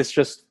 right? It's this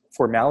just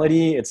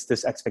formality. It's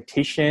this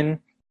expectation.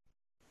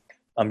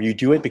 You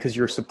do it because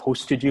you're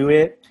supposed to do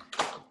it,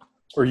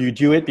 or you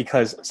do it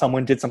because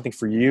someone did something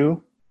for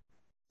you.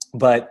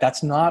 But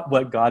that's not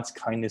what God's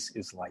kindness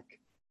is like.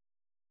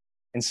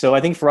 And so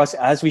I think for us,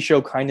 as we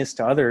show kindness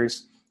to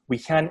others, we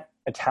can't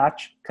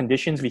attach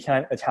conditions, we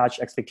can't attach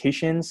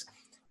expectations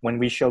when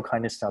we show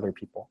kindness to other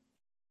people.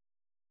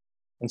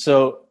 And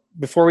so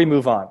before we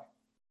move on,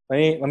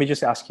 let me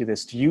just ask you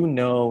this. Do you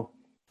know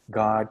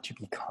God to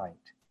be kind?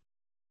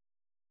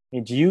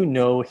 Do you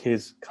know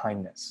his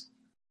kindness?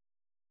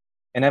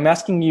 And I'm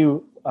asking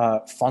you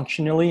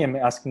functionally, I'm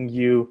asking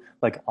you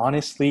like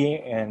honestly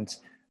and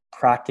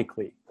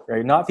practically,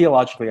 right? Not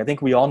theologically. I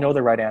think we all know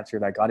the right answer,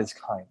 that God is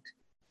kind.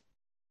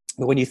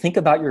 But when you think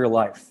about your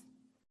life,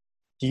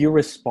 do you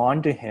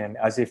respond to him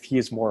as if he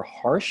is more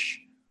harsh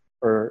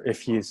or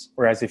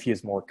as if he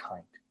is more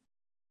kind?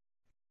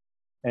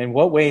 And in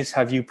what ways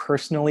have you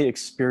personally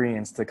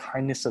experienced the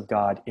kindness of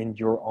God in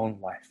your own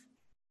life?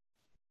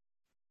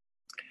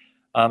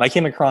 I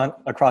came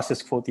across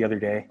this quote the other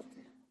day.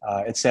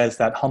 It says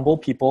that humble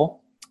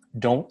people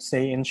don't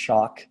say in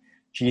shock,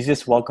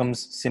 Jesus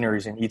welcomes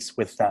sinners and eats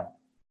with them.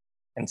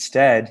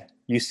 Instead,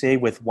 you say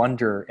with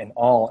wonder and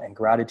awe and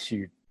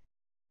gratitude,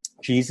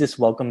 Jesus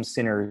welcomes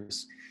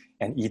sinners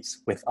and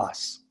eats with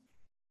us.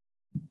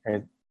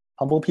 Right?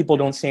 Humble people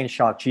don't say in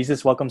shock,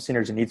 Jesus welcomes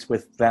sinners and eats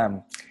with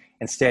them.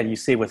 Instead, you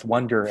say with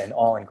wonder and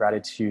awe and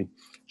gratitude,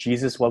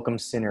 Jesus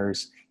welcomes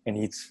sinners and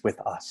eats with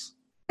us.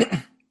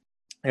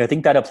 And I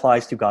think that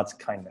applies to God's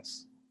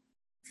kindness.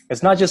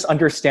 It's not just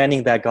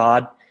understanding that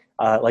God,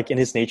 like in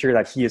his nature,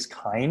 that he is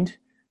kind,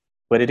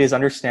 but it is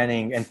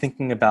understanding and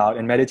thinking about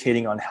and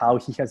meditating on how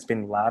he has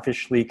been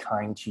lavishly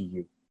kind to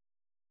you.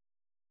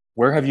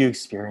 Where have you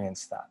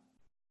experienced that?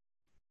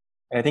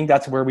 And I think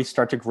that's where we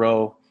start to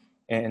grow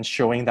and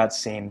showing that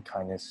same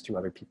kindness to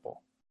other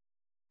people.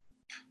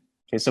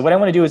 Okay, so what I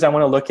want to do is I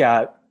want to look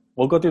at,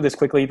 we'll go through this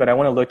quickly, but I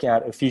want to look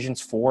at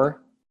Ephesians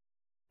 4,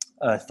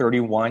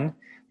 31.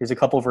 There's a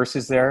couple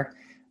verses there.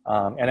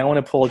 And I want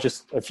to pull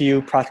just a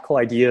few practical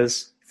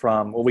ideas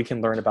from what we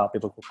can learn about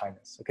biblical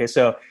kindness. Okay,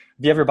 so if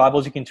you have your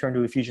Bibles, you can turn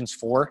to Ephesians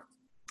 4,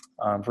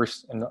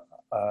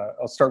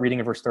 I'll start reading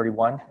in verse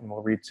 31, and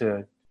we'll read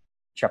to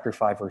chapter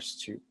 5, verse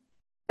 2.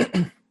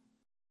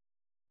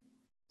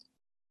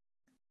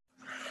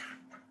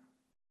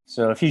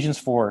 So Ephesians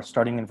 4,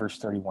 starting in verse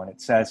 31, it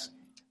says,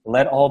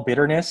 "Let all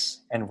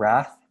bitterness and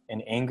wrath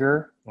and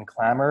anger and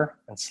clamor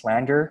and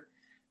slander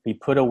be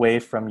put away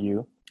from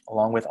you,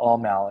 along with all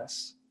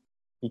malice.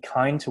 Be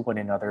kind to one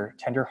another,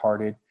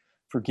 tender-hearted,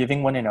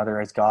 forgiving one another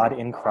as God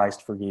in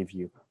Christ forgave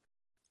you.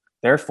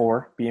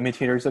 Therefore, be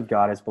imitators of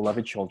God as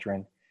beloved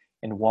children,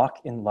 and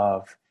walk in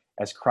love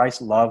as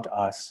Christ loved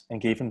us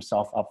and gave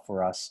himself up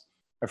for us,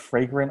 a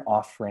fragrant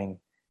offering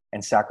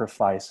and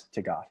sacrifice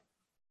to God."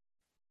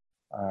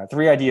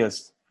 Three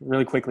ideas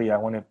really quickly I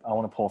want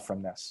to pull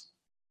from this.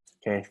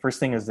 Okay, first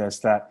thing is this,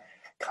 that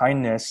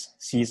kindness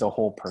sees a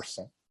whole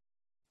person.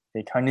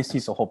 Okay, kindness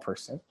sees a whole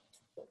person.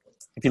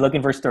 If you look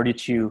in verse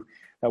 32,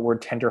 that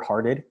word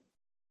tender-hearted,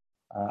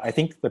 I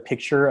think the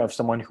picture of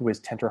someone who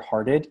is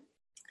tender-hearted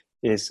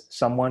is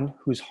someone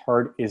whose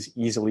heart is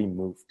easily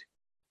moved.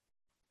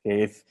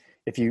 Okay,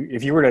 if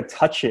you were to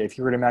touch it, if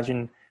you were to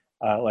imagine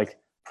like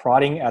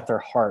prodding at their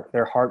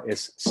heart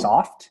is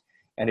soft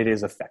and it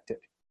is affected.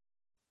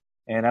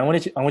 And I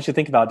want you to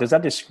think about, does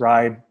that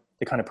describe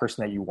the kind of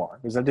person that you are?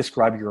 Does that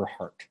describe your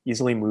heart?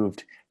 Easily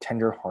moved,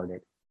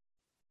 tender-hearted.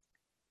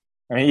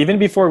 I mean, even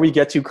before we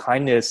get to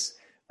kindness,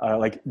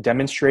 like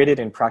demonstrated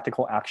in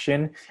practical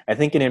action, I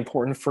think an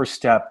important first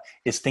step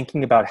is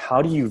thinking about,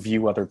 how do you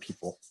view other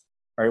people?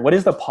 All right, what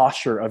is the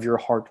posture of your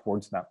heart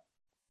towards them?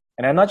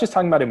 And I'm not just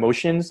talking about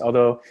emotions,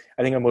 although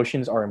I think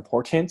emotions are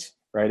important,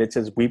 right? It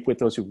says weep with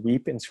those who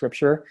weep in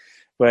scripture,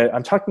 but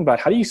I'm talking about,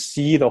 how do you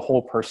see the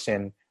whole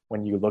person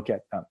when you look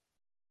at them?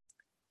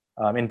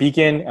 In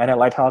Beacon and at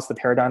Lighthouse, the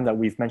paradigm that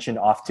we've mentioned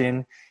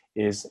often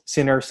is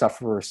sinner,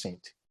 sufferer,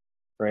 saint.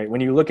 Right?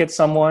 When you look at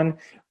someone,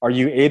 are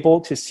you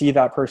able to see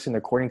that person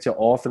according to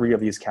all three of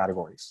these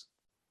categories?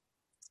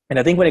 And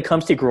I think when it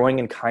comes to growing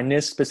in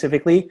kindness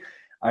specifically,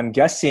 I'm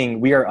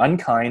guessing we are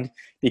unkind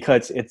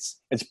because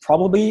it's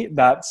probably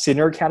that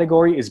sinner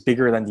category is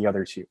bigger than the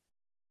other two.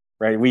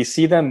 Right? We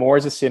see them more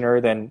as a sinner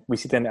than we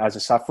see them as a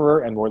sufferer,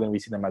 and more than we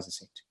see them as a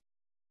saint.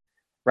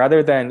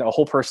 Rather than a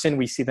whole person,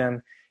 we see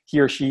them, he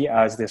or she,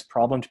 as this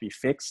problem to be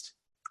fixed,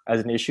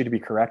 as an issue to be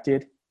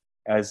corrected,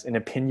 as an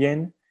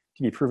opinion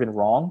to be proven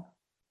wrong,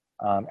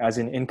 as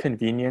an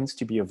inconvenience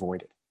to be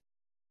avoided.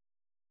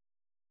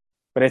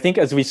 But I think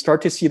as we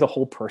start to see the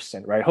whole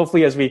person, right?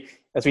 Hopefully as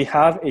we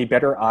have a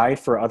better eye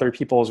for other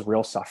people's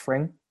real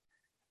suffering,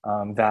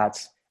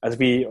 that as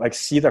we like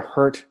see the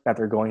hurt that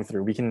they're going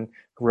through, we can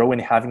grow in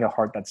having a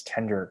heart that's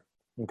tender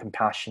and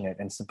compassionate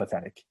and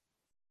sympathetic.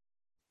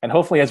 And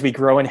hopefully as we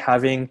grow in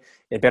having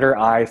a better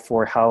eye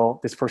for how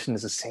this person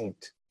is a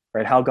saint,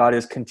 right? How God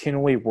is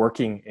continually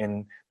working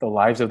in the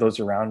lives of those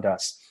around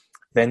us,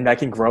 then that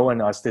can grow in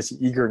us this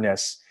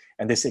eagerness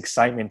and this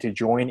excitement to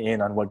join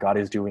in on what God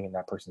is doing in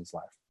that person's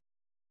life.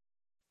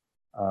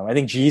 I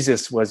think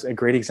Jesus was a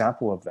great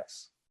example of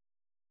this.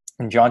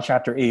 In John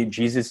chapter 8,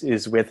 Jesus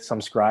is with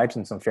some scribes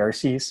and some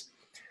Pharisees,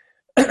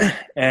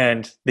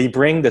 and they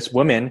bring this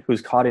woman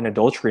who's caught in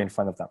adultery in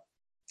front of them.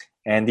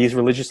 And these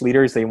religious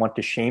leaders, they want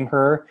to shame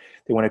her,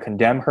 they want to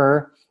condemn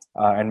her,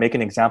 and make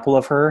an example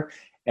of her.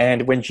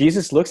 And when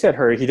Jesus looks at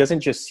her, he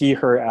doesn't just see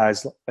her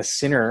as a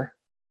sinner,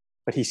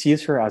 but he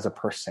sees her as a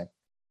person.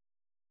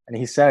 And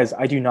he says,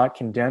 "I do not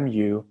condemn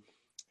you,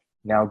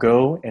 now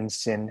go and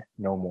sin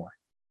no more."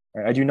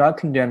 Right? I do not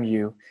condemn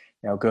you,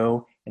 now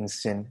go and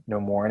sin no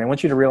more. And I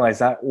want you to realize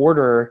that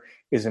order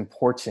is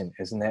important,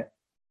 isn't it?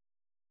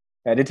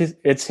 And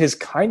it's his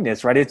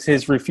kindness, right? It's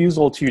his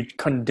refusal to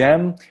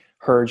condemn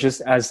her just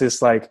as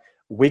this like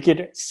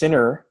wicked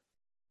sinner.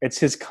 It's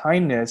his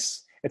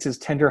kindness, it's his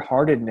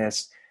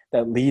tenderheartedness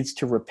that leads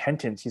to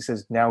repentance. He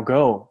says, now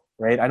go,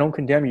 right? I don't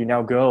condemn you,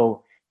 now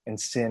go and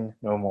sin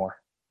no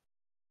more.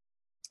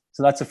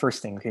 So that's the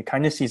first thing. Okay,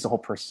 kindness sees the whole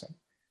person.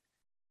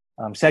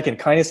 Second,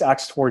 kindness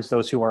acts towards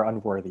those who are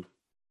unworthy.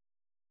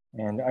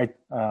 And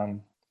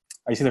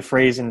I see the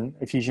phrase in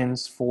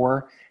Ephesians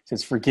 4, it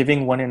says,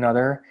 forgiving one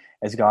another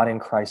as God in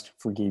Christ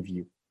forgave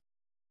you.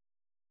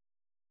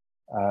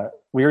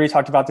 We already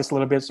talked about this a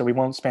little bit, so we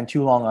won't spend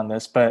too long on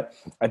this, but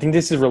I think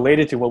this is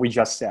related to what we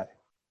just said.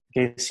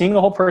 Okay, seeing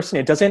the whole person,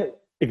 it doesn't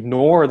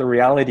ignore the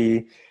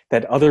reality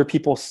that other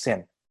people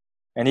sin,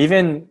 and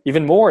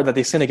even more that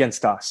they sin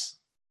against us,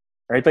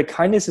 right? But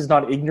kindness is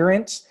not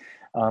ignorant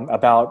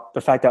about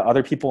the fact that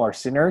other people are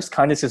sinners.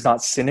 Kindness is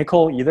not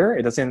cynical either.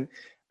 It doesn't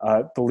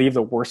believe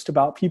the worst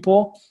about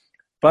people,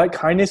 but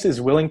kindness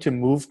is willing to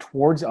move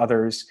towards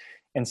others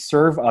and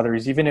serve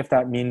others, even if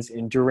that means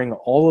enduring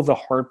all of the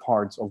hard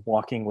parts of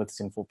walking with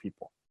sinful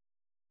people.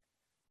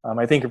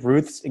 I think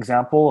Ruth's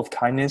example of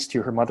kindness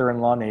to her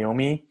mother-in-law,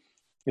 Naomi,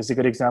 is a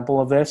good example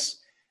of this.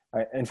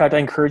 In fact, I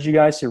encourage you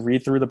guys to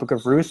read through the book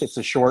of Ruth. It's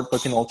a short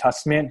book in the Old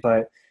Testament,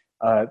 but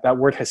that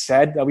word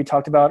hesed that we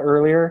talked about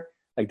earlier,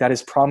 like that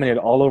is prominent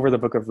all over the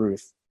book of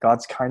Ruth.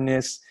 God's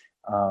kindness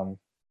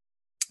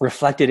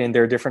reflected in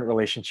their different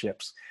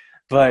relationships.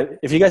 But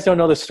if you guys don't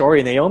know the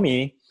story,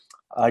 Naomi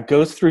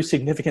goes through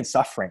significant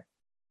suffering,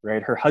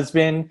 right? Her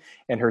husband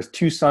and her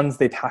two sons,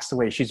 they passed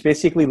away. She's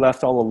basically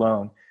left all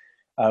alone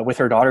with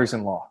her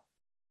daughters-in-law.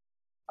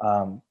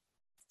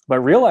 But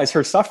realize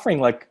her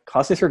suffering like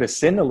causes her to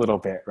sin a little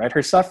bit, right?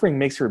 Her suffering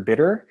makes her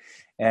bitter.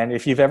 And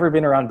if you've ever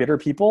been around bitter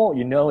people,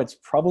 you know it's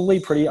probably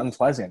pretty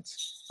unpleasant,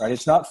 right?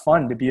 It's not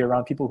fun to be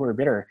around people who are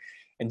bitter.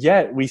 And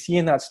yet we see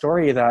in that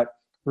story that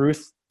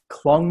Ruth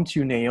clung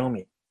to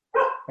Naomi.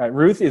 Right?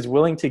 Ruth is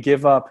willing to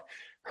give up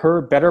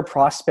her better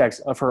prospects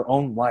of her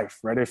own life,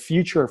 right? A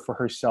future for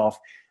herself,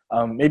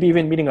 maybe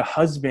even meeting a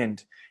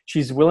husband.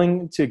 She's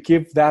willing to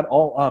give that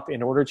all up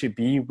in order to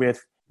be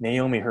with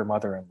Naomi, her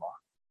mother-in-law.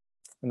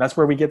 And that's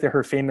where we get to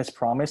her famous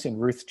promise in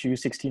Ruth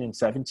 2:16 and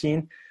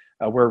 17,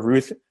 where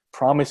Ruth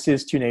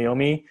promises to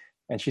Naomi,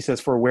 and she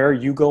says, "For where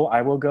you go,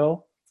 I will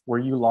go. Where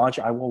you lodge,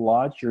 I will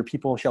lodge. Your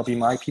people shall be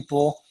my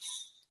people,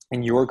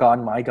 and your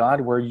God, my God.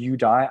 Where you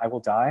die, I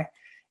will die,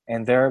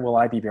 and there will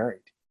I be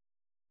buried."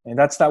 And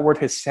that's that word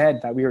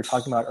hesed that we were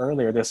talking about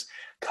earlier, this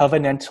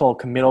covenantal,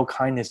 committal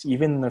kindness,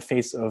 even in the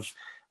face of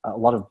a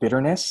lot of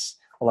bitterness,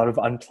 a lot of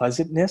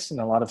unpleasantness, and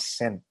a lot of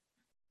sin.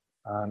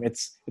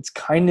 It's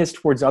kindness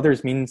towards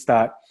others means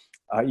that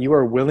you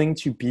are willing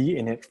to be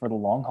in it for the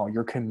long haul.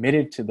 You're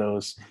committed to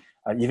those,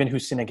 even who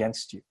sin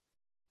against you.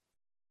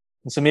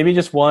 And so maybe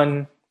just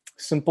one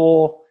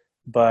simple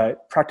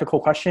but practical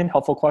question,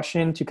 helpful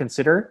question to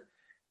consider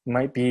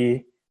might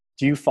be,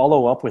 do you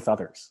follow up with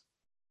others?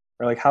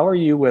 Or like, how are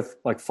you with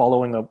like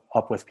following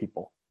up with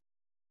people?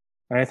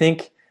 And I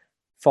think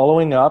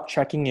following up,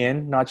 checking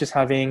in, not just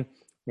having,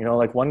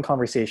 like one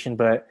conversation,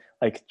 but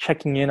like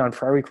checking in on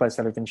prayer requests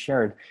that have been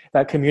shared,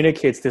 that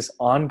communicates this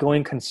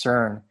ongoing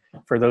concern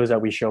for those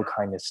that we show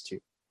kindness to.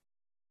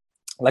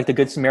 Like the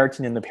Good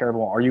Samaritan in the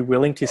parable, are you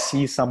willing to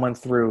see someone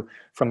through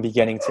from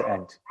beginning to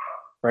end?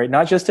 Right?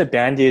 Not just to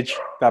bandage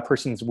that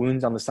person's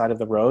wounds on the side of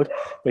the road,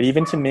 but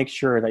even to make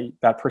sure that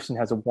that person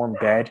has a warm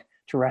bed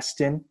to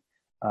rest in,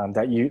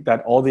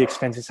 that all the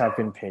expenses have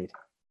been paid.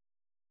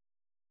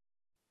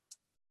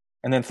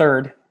 And then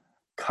third,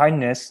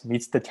 kindness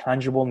meets the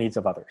tangible needs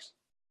of others.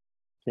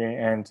 Okay,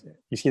 and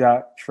you see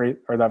that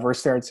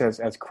verse there, it says,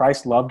 "As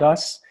Christ loved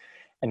us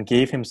and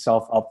gave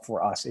himself up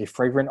for us, a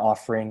fragrant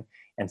offering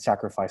and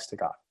sacrifice to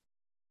God."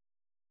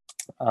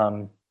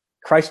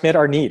 Christ met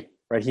our need,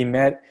 right? He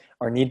met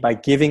our need by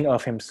giving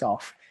of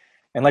himself.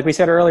 And like we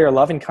said earlier,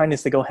 love and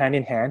kindness, they go hand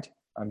in hand,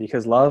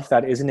 because love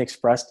that isn't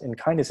expressed in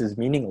kindness is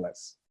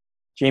meaningless.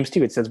 James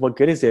 2, it says, "What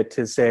good is it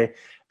to say,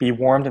 be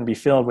warmed and be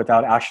filled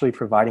without actually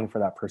providing for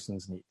that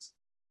person's needs?"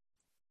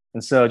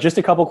 And so just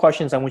a couple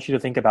questions I want you to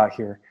think about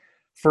here.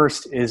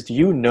 First is, do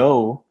you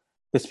know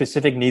the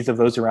specific needs of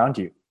those around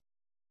you?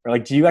 Or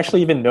like, do you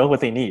actually even know what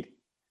they need?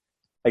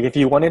 Like if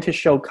you wanted to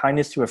show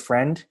kindness to a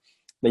friend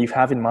that you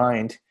have in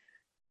mind,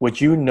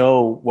 would you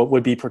know what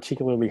would be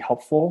particularly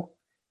helpful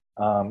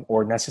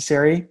or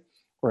necessary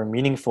or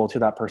meaningful to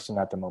that person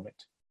at the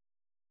moment?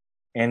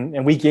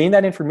 And we gain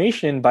that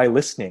information by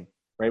listening,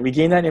 right? We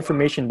gain that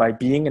information by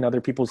being in other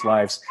people's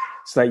lives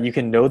so that you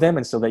can know them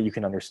and so that you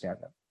can understand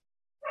them.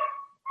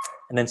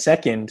 And then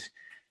second,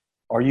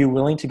 are you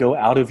willing to go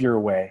out of your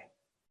way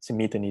to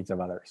meet the needs of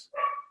others?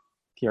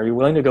 Okay, are you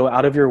willing to go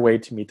out of your way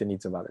to meet the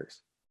needs of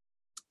others?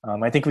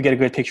 I think we get a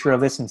good picture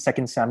of this in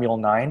 2 Samuel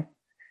 9.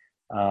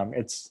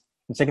 It's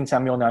in 2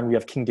 Samuel 9, we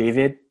have King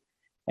David,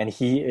 and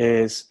he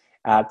is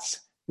at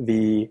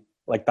the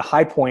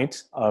high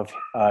point of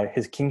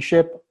his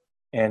kingship,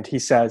 and he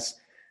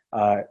says,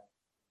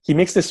 he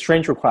makes this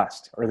strange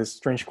request, or this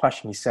strange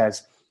question. He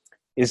says,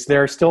 "Is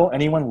there still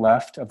anyone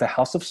left of the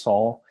house of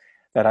Saul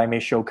that I may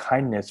show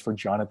kindness for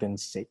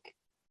Jonathan's sake?"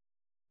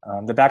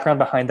 The background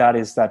behind that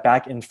is that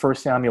back in 1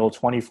 Samuel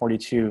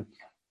 20:42,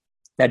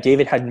 that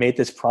David had made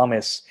this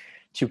promise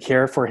to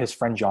care for his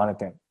friend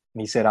Jonathan.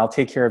 And he said, "I'll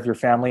take care of your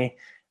family.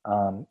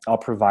 I'll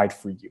provide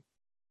for you."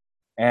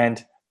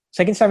 And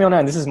 2 Samuel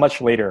 9, this is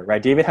much later,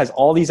 right? David has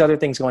all these other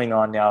things going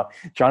on now.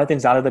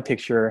 Jonathan's out of the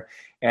picture.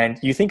 And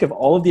you think of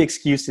all of the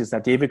excuses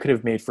that David could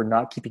have made for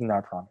not keeping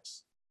that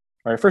promise.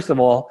 Right? First of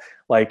all,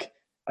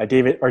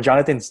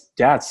 Jonathan's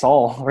dad,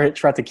 Saul, right,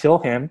 tried to kill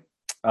him.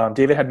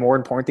 David had more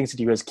important things to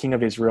do as king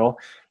of Israel.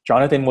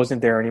 Jonathan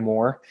wasn't there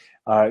anymore.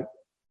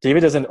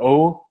 David doesn't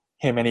owe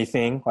him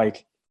anything,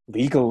 like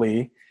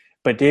legally,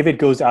 but David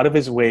goes out of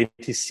his way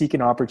to seek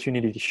an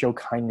opportunity to show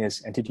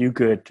kindness and to do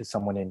good to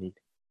someone in need.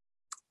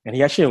 And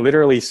he actually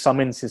literally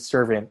summons his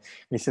servant and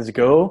he says,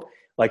 go,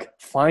 like,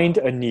 find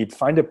a need,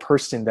 find a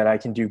person that I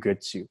can do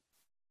good to.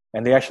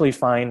 And they actually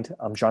find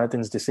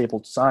Jonathan's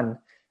disabled son,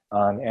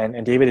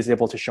 and David is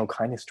able to show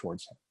kindness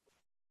towards him.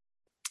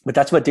 But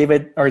that's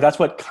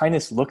what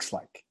kindness looks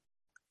like,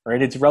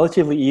 right? It's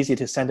relatively easy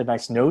to send a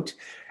nice note.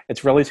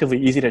 It's relatively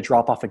easy to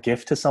drop off a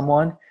gift to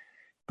someone.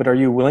 But are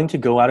you willing to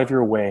go out of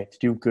your way to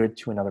do good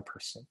to another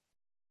person?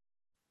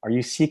 Are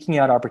you seeking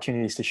out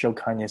opportunities to show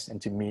kindness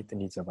and to meet the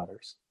needs of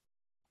others?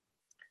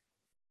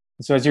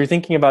 And so as you're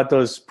thinking about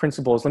those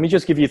principles, let me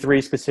just give you 3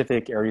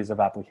 specific areas of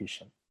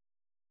application.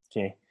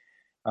 Okay.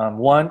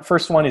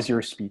 First one is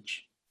your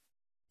speech.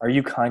 Are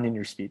you kind in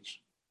your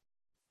speech?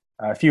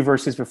 A few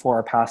verses before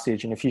our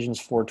passage in Ephesians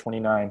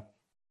 4:29,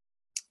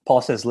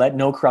 Paul says, let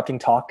no corrupting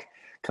talk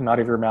come out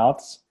of your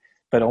mouths,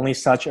 but only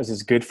such as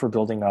is good for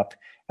building up,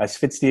 as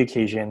fits the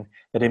occasion,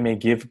 that it may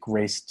give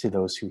grace to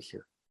those who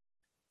hear.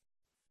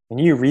 When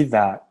you read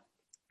that,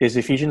 is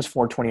Ephesians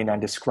 4:29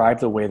 describe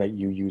the way that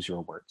you use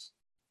your words?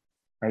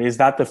 Right? Is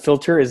that the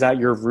filter? Is that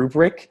your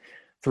rubric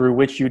through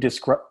which you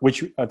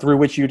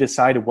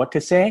decide what to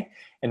say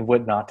and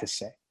what not to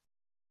say?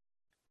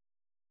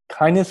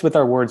 Kindness with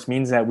our words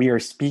means that we are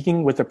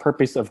speaking with the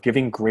purpose of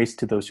giving grace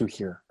to those who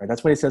hear. Right?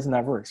 That's what it says in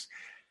that verse.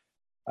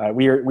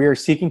 We are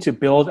seeking to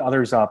build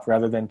others up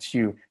rather than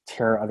to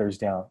tear others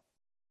down.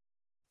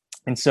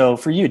 And so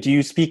for you, do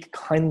you speak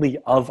kindly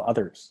of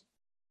others?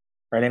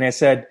 Right? And I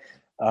said,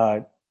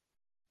 and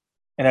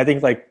I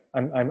think I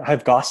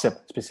have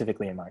gossip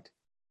specifically in mind.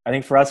 I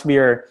think for us, we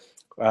are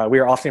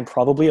often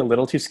probably a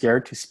little too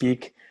scared to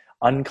speak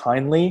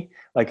unkindly,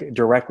 like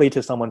directly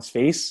to someone's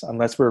face,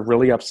 unless we're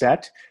really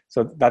upset.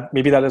 So that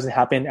maybe that doesn't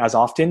happen as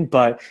often,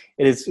 but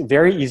it is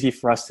very easy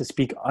for us to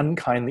speak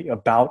unkindly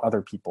about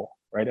other people,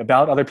 right?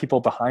 About other people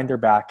behind their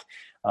back,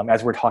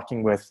 as we're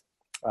talking with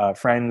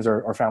friends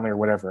or family or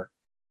whatever.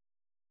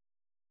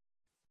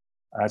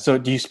 So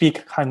do you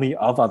speak kindly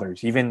of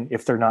others, even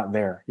if they're not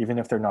there, even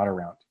if they're not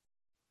around?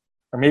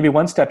 Or maybe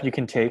one step you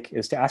can take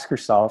is to ask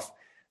yourself,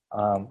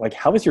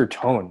 how is your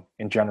tone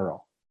in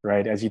general,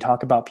 right? As you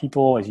talk about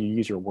people, as you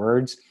use your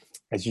words,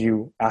 as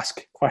you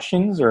ask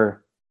questions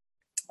or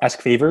ask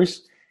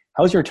favors,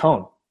 how's your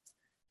tone?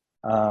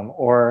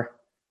 Or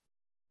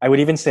I would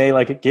even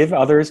say, give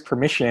others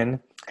permission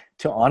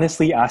to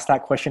honestly ask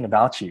that question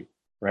about you,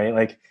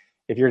 right?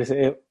 If you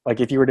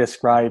were to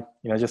describe,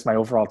 just my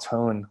overall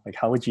tone,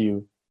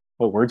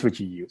 what words would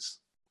you use?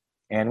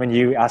 And when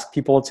you ask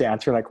people to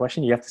answer that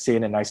question, you have to say it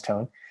in a nice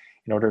tone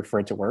in order for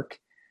it to work.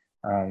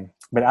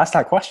 But ask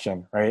that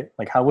question, right?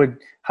 How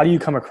do you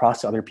come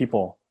across to other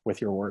people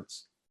with your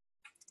words?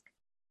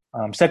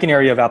 Second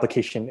area of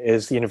application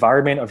is the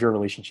environment of your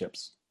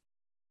relationships.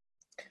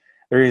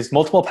 There is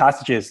multiple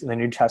passages in the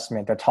New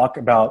Testament that talk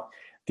about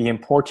the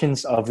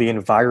importance of the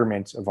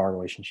environment of our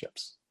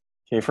relationships.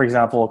 Okay, for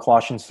example,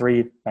 Colossians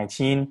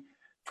 3:19,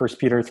 1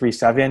 Peter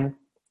 3:7,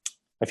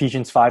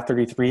 Ephesians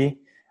 5:33.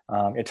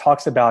 It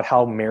talks about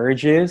how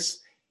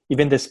marriages,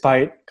 even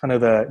despite kind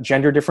of the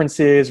gender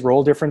differences,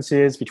 role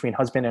differences between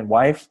husband and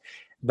wife,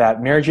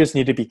 that marriages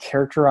need to be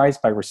characterized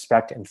by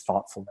respect and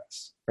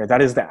thoughtfulness. Right?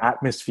 That is the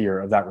atmosphere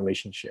of that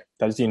relationship.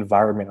 That is the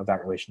environment of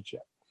that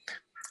relationship.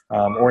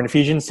 Or in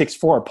Ephesians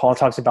 6:4, Paul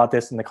talks about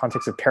this in the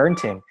context of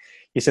parenting.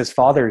 He says,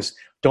 fathers,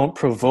 don't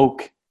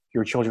provoke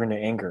your children to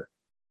anger.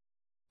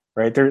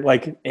 Right?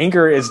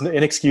 Anger is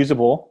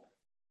inexcusable.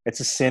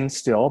 It's a sin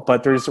still,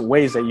 but there's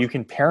ways that you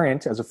can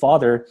parent as a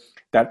father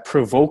that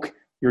provoke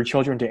your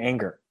children to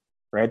anger,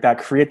 right? That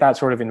create that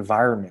sort of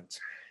environment.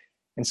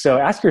 And so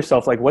ask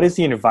yourself, what is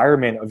the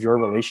environment of your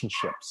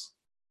relationships?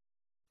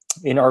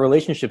 In our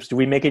relationships, do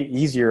we make it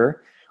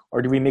easier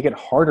or do we make it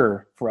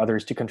harder for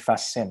others to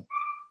confess sin,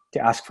 to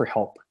ask for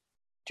help,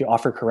 to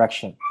offer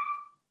correction,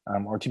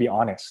 or to be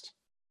honest?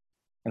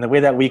 And the way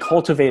that we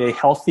cultivate a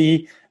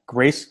healthy,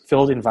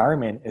 grace-filled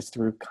environment is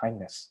through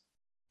kindness.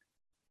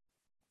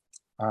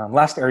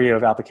 Last area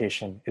of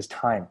application is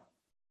time.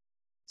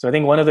 So I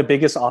think one of the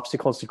biggest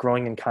obstacles to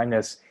growing in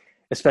kindness,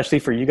 especially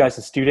for you guys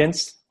as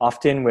students,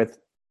 often with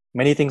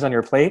many things on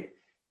your plate,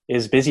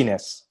 is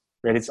busyness,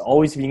 right? It's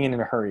always being in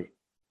a hurry.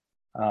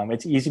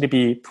 It's easy to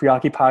be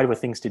preoccupied with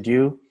things to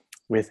do,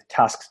 with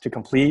tasks to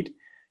complete,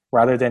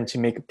 rather than to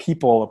make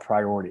people a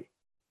priority.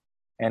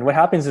 And what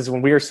happens is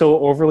when we are so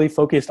overly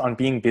focused on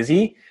being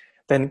busy,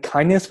 then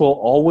kindness will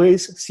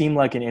always seem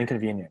like an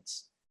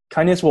inconvenience.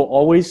 Kindness will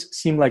always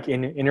seem like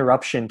an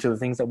interruption to the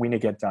things that we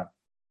need to get done.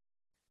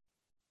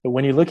 But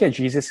when you look at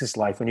Jesus'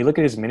 life, when you look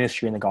at his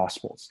ministry in the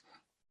Gospels,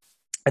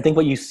 I think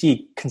what you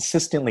see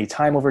consistently,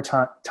 time over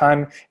time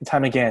and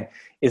time again,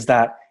 is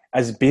that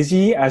as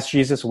busy as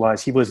Jesus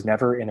was, he was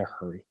never in a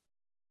hurry.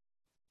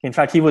 In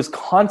fact, he was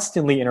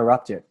constantly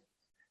interrupted,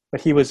 but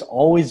he was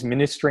always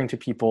ministering to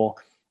people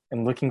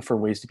and looking for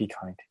ways to be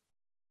kind.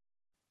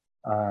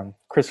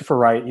 Christopher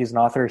Wright, he's an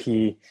author,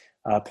 he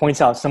points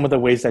out some of the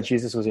ways that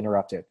Jesus was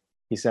interrupted.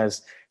 He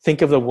says,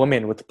 think of the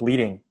woman with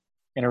bleeding,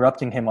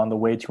 interrupting him on the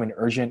way to an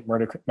urgent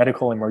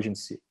medical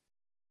emergency.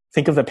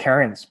 Think of the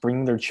parents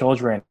bringing their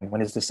children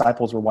when his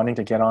disciples were wanting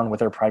to get on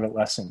with their private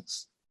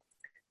lessons.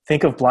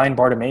 Think of blind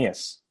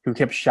Bartimaeus, who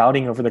kept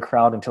shouting over the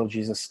crowd until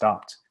Jesus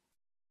stopped.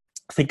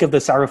 Think of the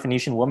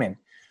Syrophoenician woman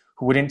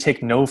who wouldn't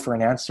take no for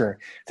an answer.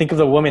 Think of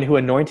the woman who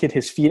anointed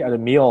his feet at a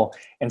meal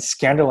and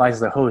scandalized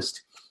the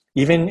host.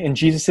 Even in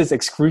Jesus'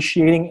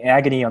 excruciating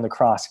agony on the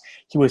cross,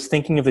 he was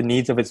thinking of the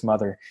needs of his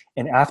mother.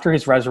 And after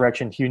his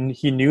resurrection,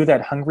 he knew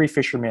that hungry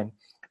fishermen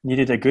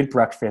needed a good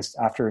breakfast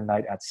after a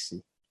night at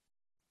sea.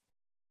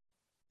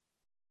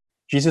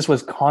 Jesus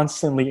was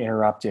constantly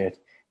interrupted,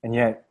 and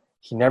yet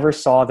he never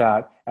saw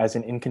that as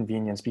an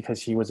inconvenience because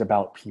he was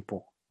about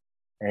people,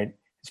 right?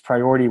 His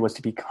priority was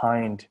to be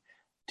kind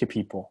to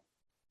people.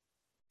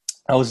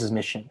 That was his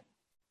mission.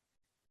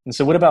 And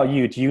so what about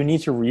you? Do you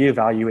need to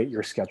reevaluate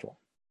your schedule?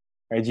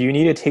 Right? Do you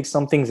need to take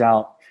some things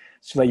out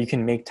so that you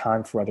can make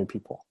time for other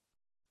people?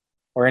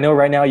 Or I know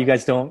right now you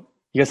guys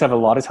have a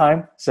lot of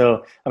time.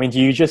 So, do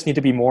you just need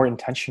to be more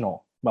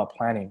intentional about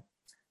planning,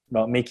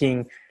 about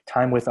making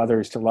time with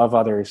others, to love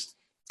others,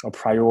 a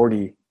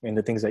priority in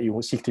the things that you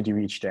will seek to do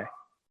each day?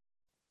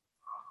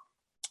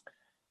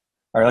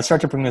 All right, let's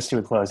start to bring this to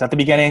a close. At the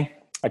beginning,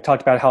 I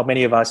talked about how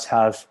many of us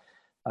have,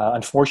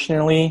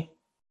 unfortunately,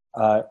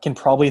 can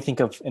probably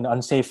think of an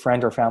unsafe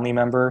friend or family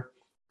member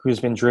who's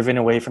been driven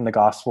away from the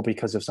gospel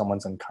because of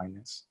someone's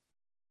unkindness,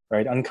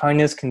 right?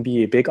 Unkindness can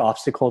be a big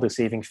obstacle to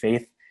saving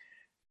faith,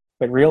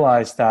 but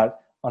realize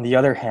that on the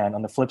other hand,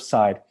 on the flip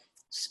side,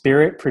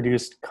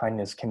 Spirit-produced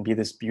kindness can be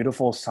this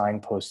beautiful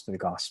signpost to the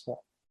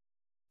gospel.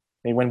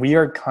 When we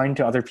are kind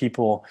to other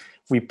people,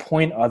 we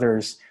point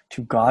others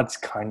to God's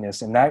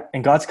kindness,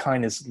 and God's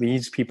kindness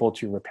leads people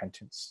to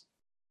repentance.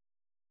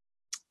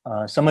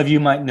 Some of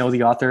you might know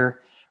the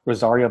author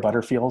Rosaria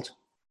Butterfield.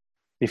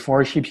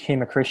 Before she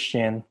became a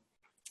Christian,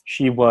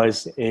 she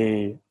was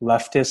a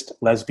leftist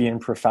lesbian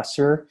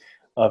professor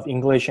of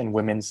English and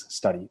women's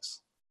studies.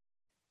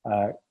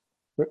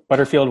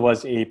 Butterfield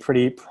was a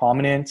pretty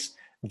prominent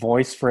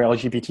voice for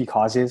LGBT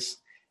causes,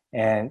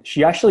 and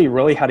she actually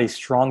really had a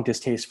strong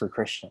distaste for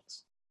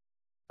Christians.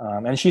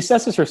 And she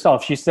says this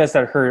herself. She says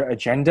that her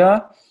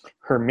agenda,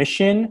 her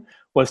mission,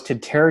 was to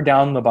tear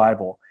down the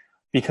Bible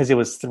because it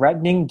was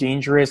threatening,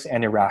 dangerous,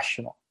 and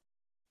irrational.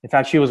 In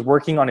fact, she was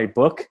working on a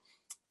book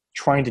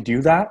trying to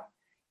do that.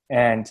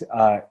 And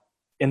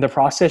in the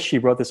process, she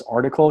wrote this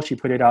article. She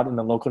put it out in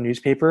the local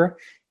newspaper,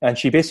 and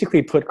she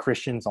basically put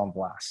Christians on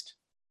blast.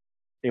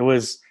 It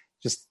was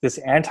just this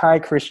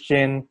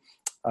anti-Christian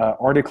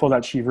article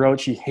that she wrote.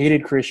 She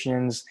hated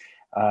Christians.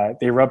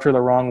 They rubbed her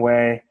the wrong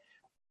way.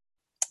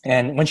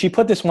 And when she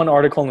put this one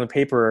article in the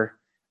paper,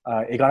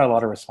 it got a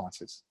lot of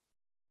responses.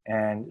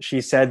 And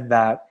she said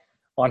that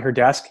on her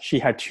desk, she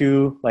had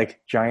two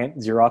giant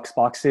Xerox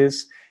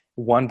boxes.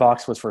 One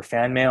box was for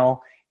fan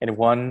mail, and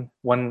one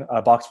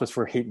box was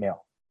for hate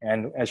mail.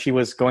 And as she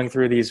was going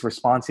through these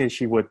responses,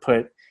 she would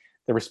put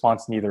the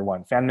response in either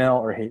one, fan mail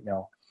or hate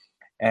mail.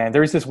 And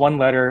there was this one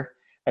letter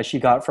that she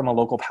got from a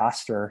local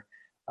pastor,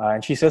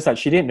 and she says that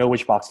she didn't know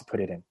which box to put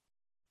it in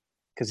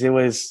because it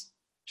was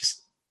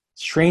just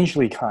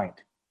strangely kind.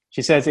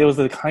 She says it was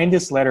the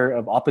kindest letter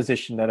of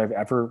opposition that I've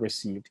ever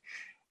received.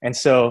 And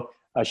so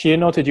she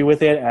didn't know what to do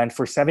with it, and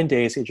for 7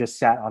 days, it just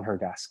sat on her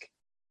desk.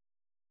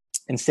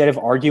 Instead of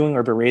arguing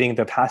or berating,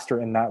 the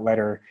pastor in that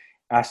letter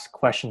asked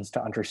questions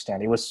to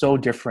understand. It was so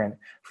different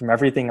from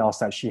everything else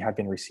that she had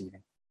been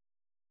receiving.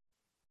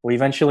 Well,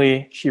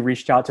 eventually, she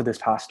reached out to this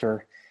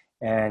pastor,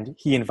 and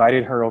he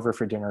invited her over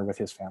for dinner with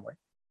his family.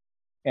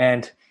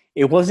 And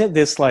it wasn't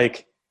this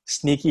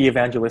sneaky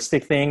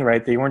evangelistic thing,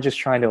 right? They weren't just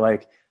trying to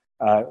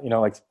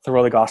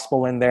throw the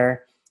gospel in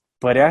there,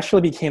 but it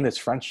actually became this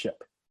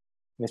friendship.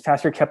 And this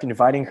pastor kept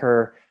inviting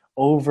her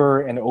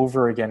over and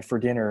over again for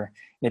dinner.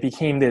 And it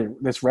became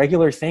this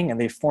regular thing, and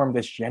they formed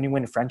this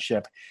genuine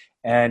friendship.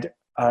 And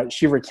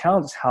she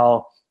recounts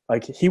how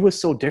he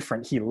was so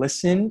different. He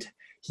listened,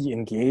 he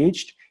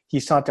engaged, he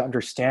sought to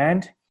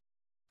understand.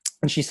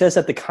 And she says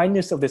that the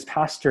kindness of this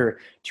pastor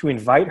to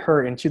invite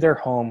her into their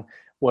home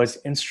was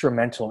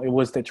instrumental. It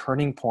was the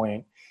turning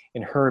point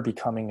in her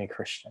becoming a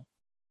Christian.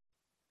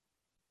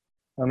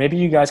 Now, maybe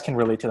you guys can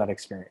relate to that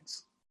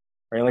experience,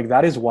 right?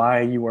 That is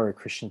why you are a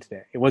Christian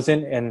today. It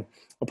wasn't an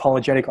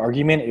apologetic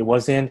argument. It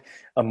wasn't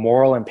a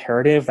moral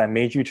imperative that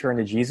made you turn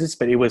to Jesus,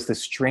 but it was the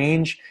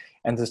strange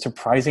and the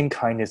surprising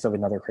kindness of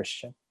another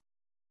Christian.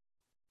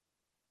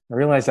 I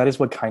realize that is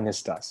what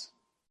kindness does.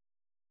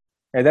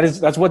 Right?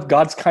 That's what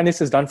God's kindness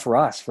has done for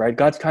us, right?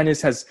 God's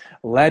kindness has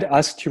led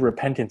us to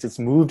repentance. It's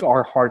moved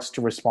our hearts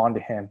to respond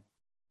to him.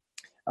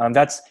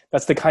 That's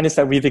the kindness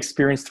that we've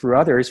experienced through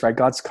others, right?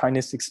 God's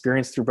kindness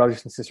experienced through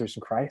brothers and sisters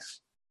in Christ.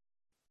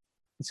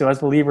 And so as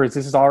believers,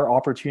 this is our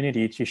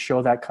opportunity to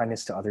show that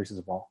kindness to others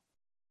as well,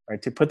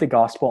 right? To put the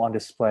gospel on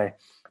display,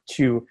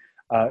 to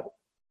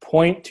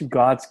point to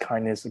God's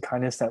kindness, the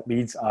kindness that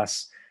leads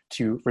us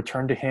to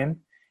return to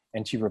him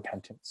and to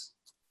repentance.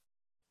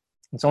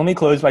 And so let me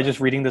close by just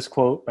reading this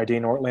quote by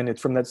Dane Ortlund.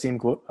 It's from that same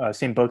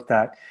book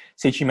that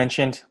Seichi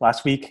mentioned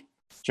last week.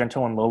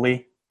 gentle and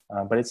lowly,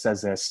 but it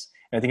says this,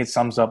 and I think it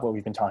sums up what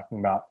we've been talking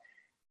about.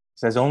 It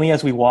says, only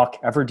as we walk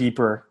ever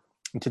deeper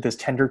into this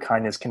tender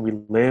kindness can we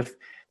live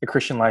the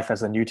Christian life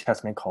as the New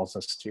Testament calls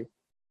us to.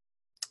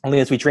 Only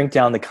as we drink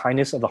down the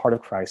kindness of the heart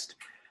of Christ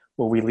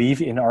will we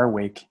leave in our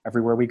wake,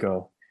 everywhere we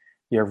go,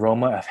 the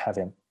aroma of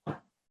heaven,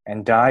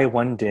 and die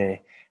one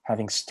day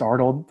having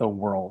startled the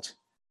world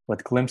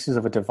with glimpses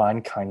of a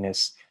divine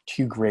kindness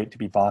too great to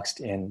be boxed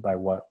in by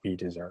what we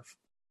deserve.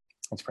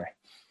 Let's pray.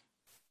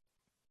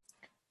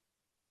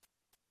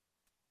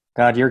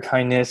 God, your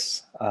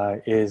kindness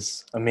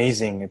is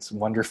amazing. It's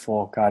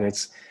wonderful. God,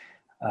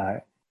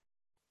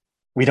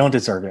 we don't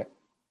deserve it.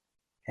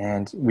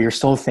 And we are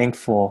so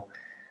thankful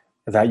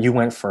that you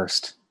went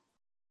first,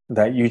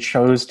 that you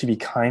chose to be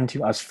kind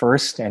to us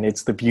first. And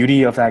it's the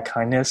beauty of that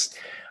kindness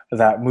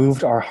that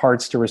moved our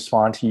hearts to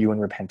respond to you in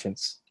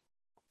repentance.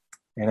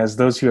 And as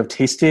those who have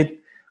tasted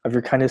of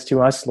your kindness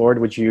to us, Lord,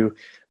 would you,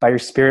 by your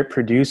Spirit,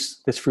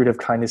 produce this fruit of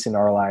kindness in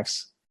our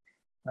lives?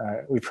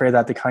 We pray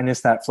that the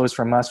kindness that flows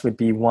from us would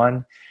be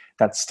one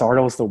that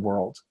startles the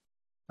world.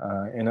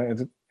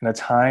 In a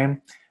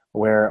time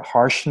where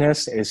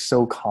harshness is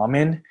so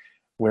common,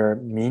 where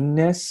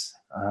meanness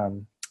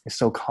is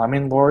so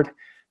common, Lord,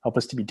 help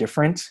us to be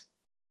different.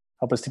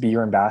 Help us to be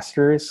your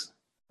ambassadors,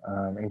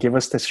 and give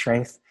us the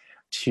strength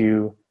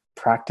to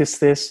practice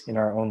this in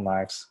our own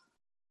lives.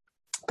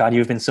 God, you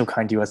have been so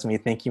kind to us, and we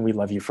thank you and we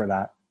love you for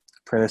that. I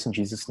pray this in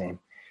Jesus' name.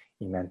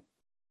 Amen.